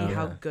 And you Yeah. see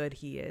how Yeah. good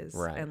he is.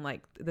 Right. And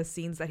like the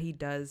scenes that he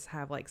does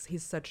have, like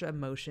he's such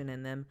emotion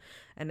in them.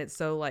 And it's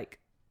so like,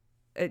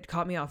 it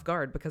caught me off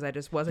guard because I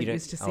just wasn't You don't-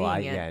 used to seeing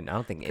it. Yeah, I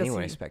don't think 'Cause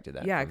anyone he- expected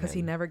that. Yeah, from because he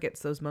him. never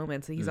gets those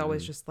moments. He's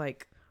always Mhm. just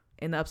like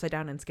in the upside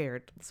down and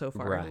scared so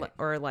far, Right.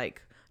 or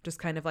like just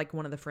kind of like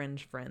one of the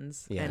fringe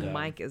friends. Yeah. And Yeah.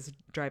 Mike is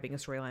driving a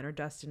storyline, or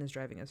Dustin is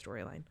driving a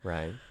storyline.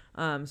 Right.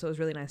 So it was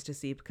really nice to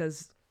see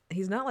because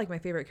he's not like my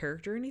favorite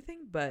character or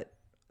anything, but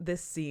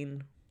this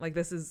scene, like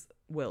this is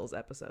Will's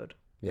episode.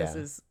 Yeah. This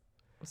is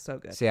so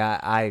good. See,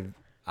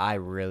 I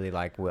really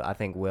like Will. I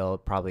think Will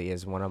probably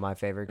is one of my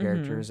favorite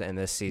characters, and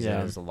this season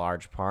Yeah. is a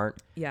large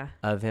part Yeah.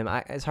 of him.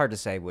 It's hard to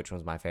say which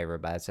one's my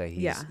favorite, but I'd say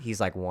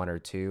he's like 1 or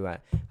 2. I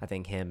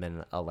think him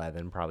and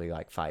 11 probably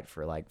like fight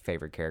for like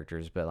favorite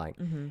characters, but like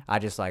I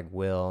just like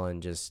Will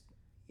and just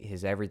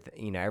his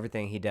everything.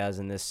 Everything he does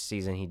in this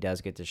season, he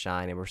does get to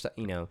shine. And we're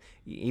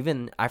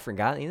even I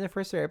forgot in the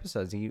first 3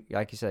 episodes,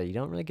 like you said, you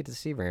don't really get to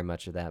see very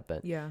much of that,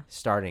 but Yeah.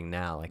 starting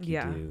now, like you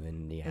Yeah. do,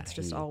 and yeah, It's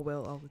just all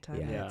Will all the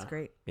time. Yeah. Yeah. It's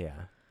great.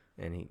 yeah.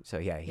 And he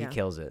Yeah.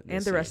 kills it. And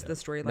this the rest season. of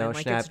the storyline. No,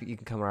 like Schnapp, you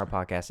can come on our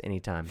podcast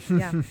anytime.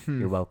 yeah.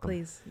 You're welcome.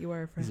 Please. You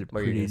are a He's a friend. What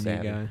are you pretty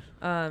gonna neat say,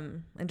 guy.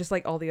 Abby? And just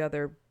like all the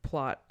other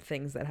plot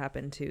things that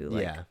happen too.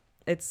 Like Yeah.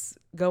 it's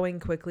going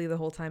quickly the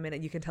whole time,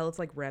 and you can tell it's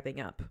like revving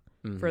up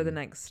for the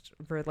Mhm.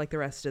 for like the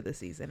rest of the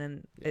season,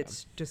 and Yeah.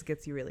 it's just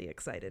gets you really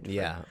excited. for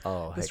Yeah.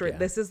 Oh, the heck story. yeah.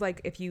 This is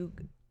like if you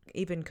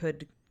even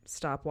could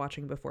stop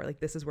watching before, like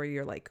this is where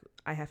you're like,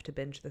 I have to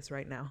binge this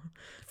right now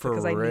for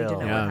because I need real. to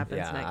know Yeah. what happens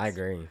Yeah, next. I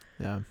agree.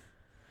 Yeah.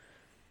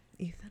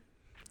 Ethan.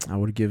 I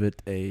would give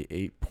it a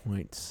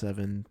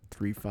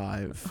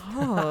 8.735.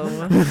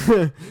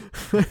 Oh,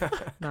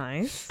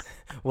 nice.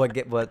 What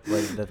the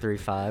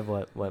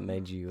 3.5? What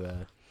made you?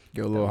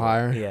 Go a little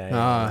higher.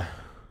 Yeah.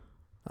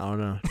 I don't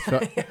know.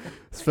 It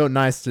felt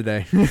nice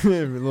today. A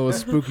little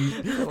spooky.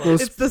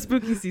 It's the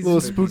spooky season.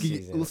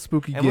 Little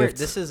spooky And gift.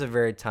 this is a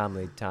very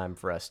timely time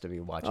for us to be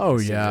watching. Oh,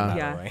 this season, yeah. by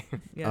Yeah. the way.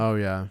 Yeah. Oh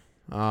yeah.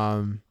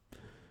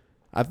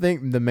 I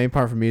think the main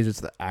part for me is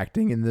just the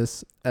acting in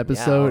this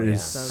episode yeah.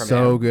 is So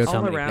so good. good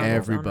All from around,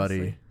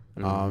 everybody.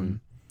 Mhm.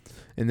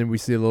 And then we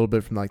see a little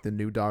bit from like the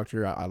new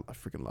doctor. I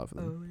freaking love him.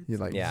 Oh, He's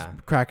like Yeah.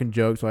 cracking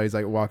jokes while he's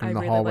like walking I in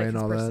the really hallway like and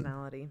his all that.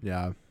 personality.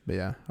 Yeah, but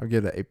yeah, I'll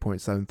give it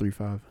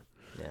 8.735.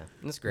 Yeah,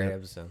 it's a great Yep.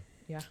 episode.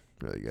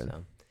 Really good.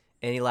 So,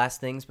 any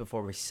last things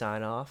before we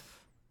sign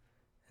off?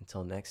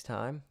 Until next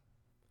time.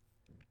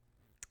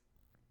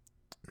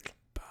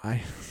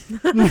 Bye.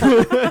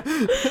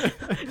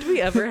 Do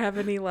we ever have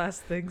any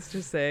last things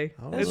to say?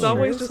 Oh, It's sure.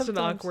 always just an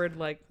Sometimes. awkward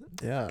like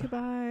Yeah.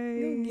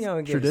 goodbye. Give us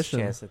a Tradition.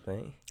 chance to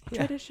think.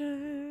 Yeah.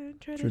 Tradition.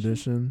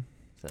 Tradition.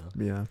 So,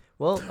 Yeah.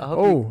 well, I hope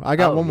Oh, I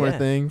got one more yeah.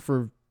 thing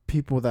for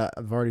people that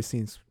have already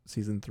seen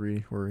season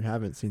 3 or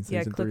haven't seen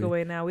Yeah, season click 3.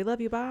 away now. We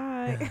love you.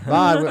 Bye.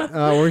 Bye.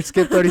 We're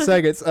skip 30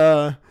 seconds.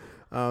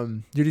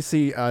 Did you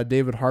see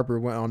David Harper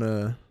went on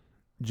a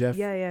Jeff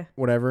yeah.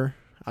 whatever?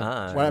 No,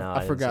 I I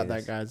didn't forgot see that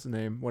this. guy's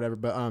name. Whatever,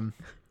 but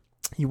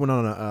he went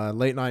on a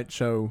late night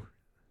show,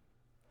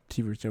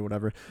 TV show,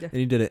 whatever, Yeah. and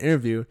he did an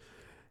interview,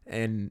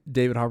 and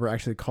David Harbour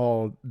actually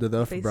called the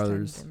Duff FaceTimed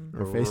brothers him.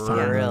 or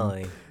FaceTime him.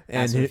 Really?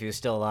 And Asked him he, if he was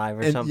still alive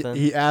or and something.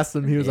 he asked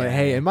them. He was like,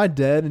 "Hey, Yeah. am I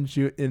dead?" And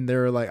they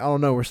were like, "I don't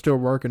know. We're still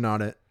working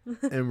on it."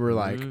 And we're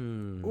like,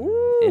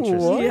 "Ooh, Interesting.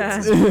 what?"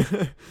 Yeah.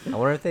 I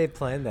wonder if they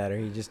planned that or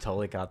he just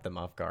totally caught them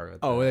off guard with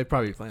Oh, that. they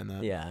probably planned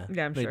that. Yeah.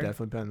 Yeah, I'm They sure.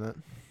 definitely planned that.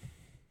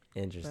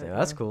 Interesting. But,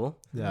 That's yeah. cool.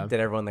 Yeah. Did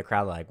everyone in the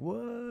crowd like,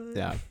 what?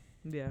 Yeah.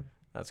 Yeah.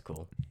 That's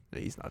cool.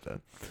 He's not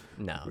dead.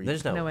 No, We-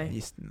 there's no, No way.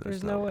 way.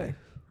 There's no way.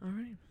 All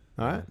right.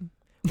 All right.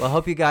 Well, I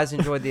hope you guys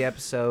enjoyed the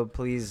episode.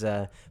 Please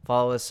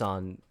follow us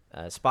on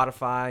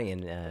Spotify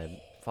and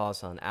follow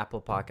us on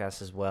Apple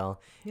Podcasts as well.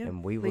 Yeah.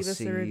 And we will Leave us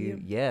see a you. review.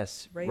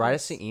 Yes. Rate Write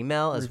us. us an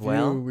email as Review,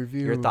 well.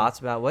 review. Your thoughts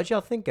about what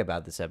y'all think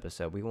about this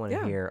episode. We want to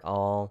Yeah. hear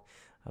all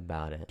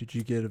about it. Did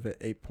you give it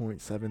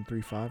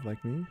 8.735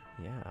 like me?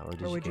 Yeah. Or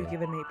did Or would you get-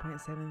 give it an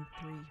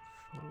 8.734?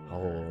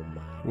 Oh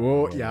my.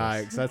 Whoa, goodness.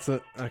 yikes. That's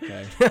a.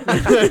 Okay.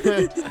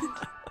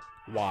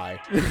 Why?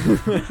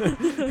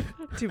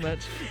 Too much.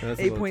 That's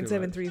a little too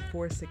much.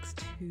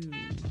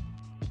 8.73462.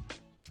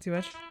 Too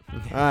much? All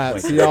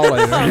right. See y'all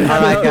later. All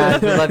right,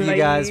 guys. We love you Bye.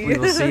 guys. We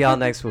will see y'all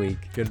next week.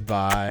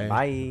 Goodbye.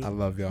 Bye. I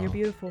love y'all. You're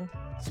beautiful.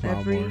 Smile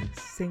Every more.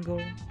 single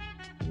single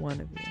one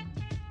of you.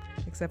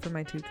 Except for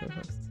my two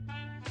co-hosts.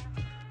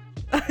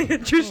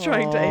 Andrew's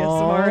trying to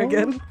ASMR Aw.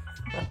 again.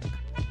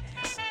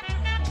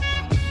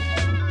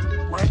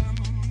 When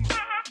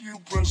you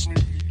press me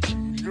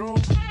to your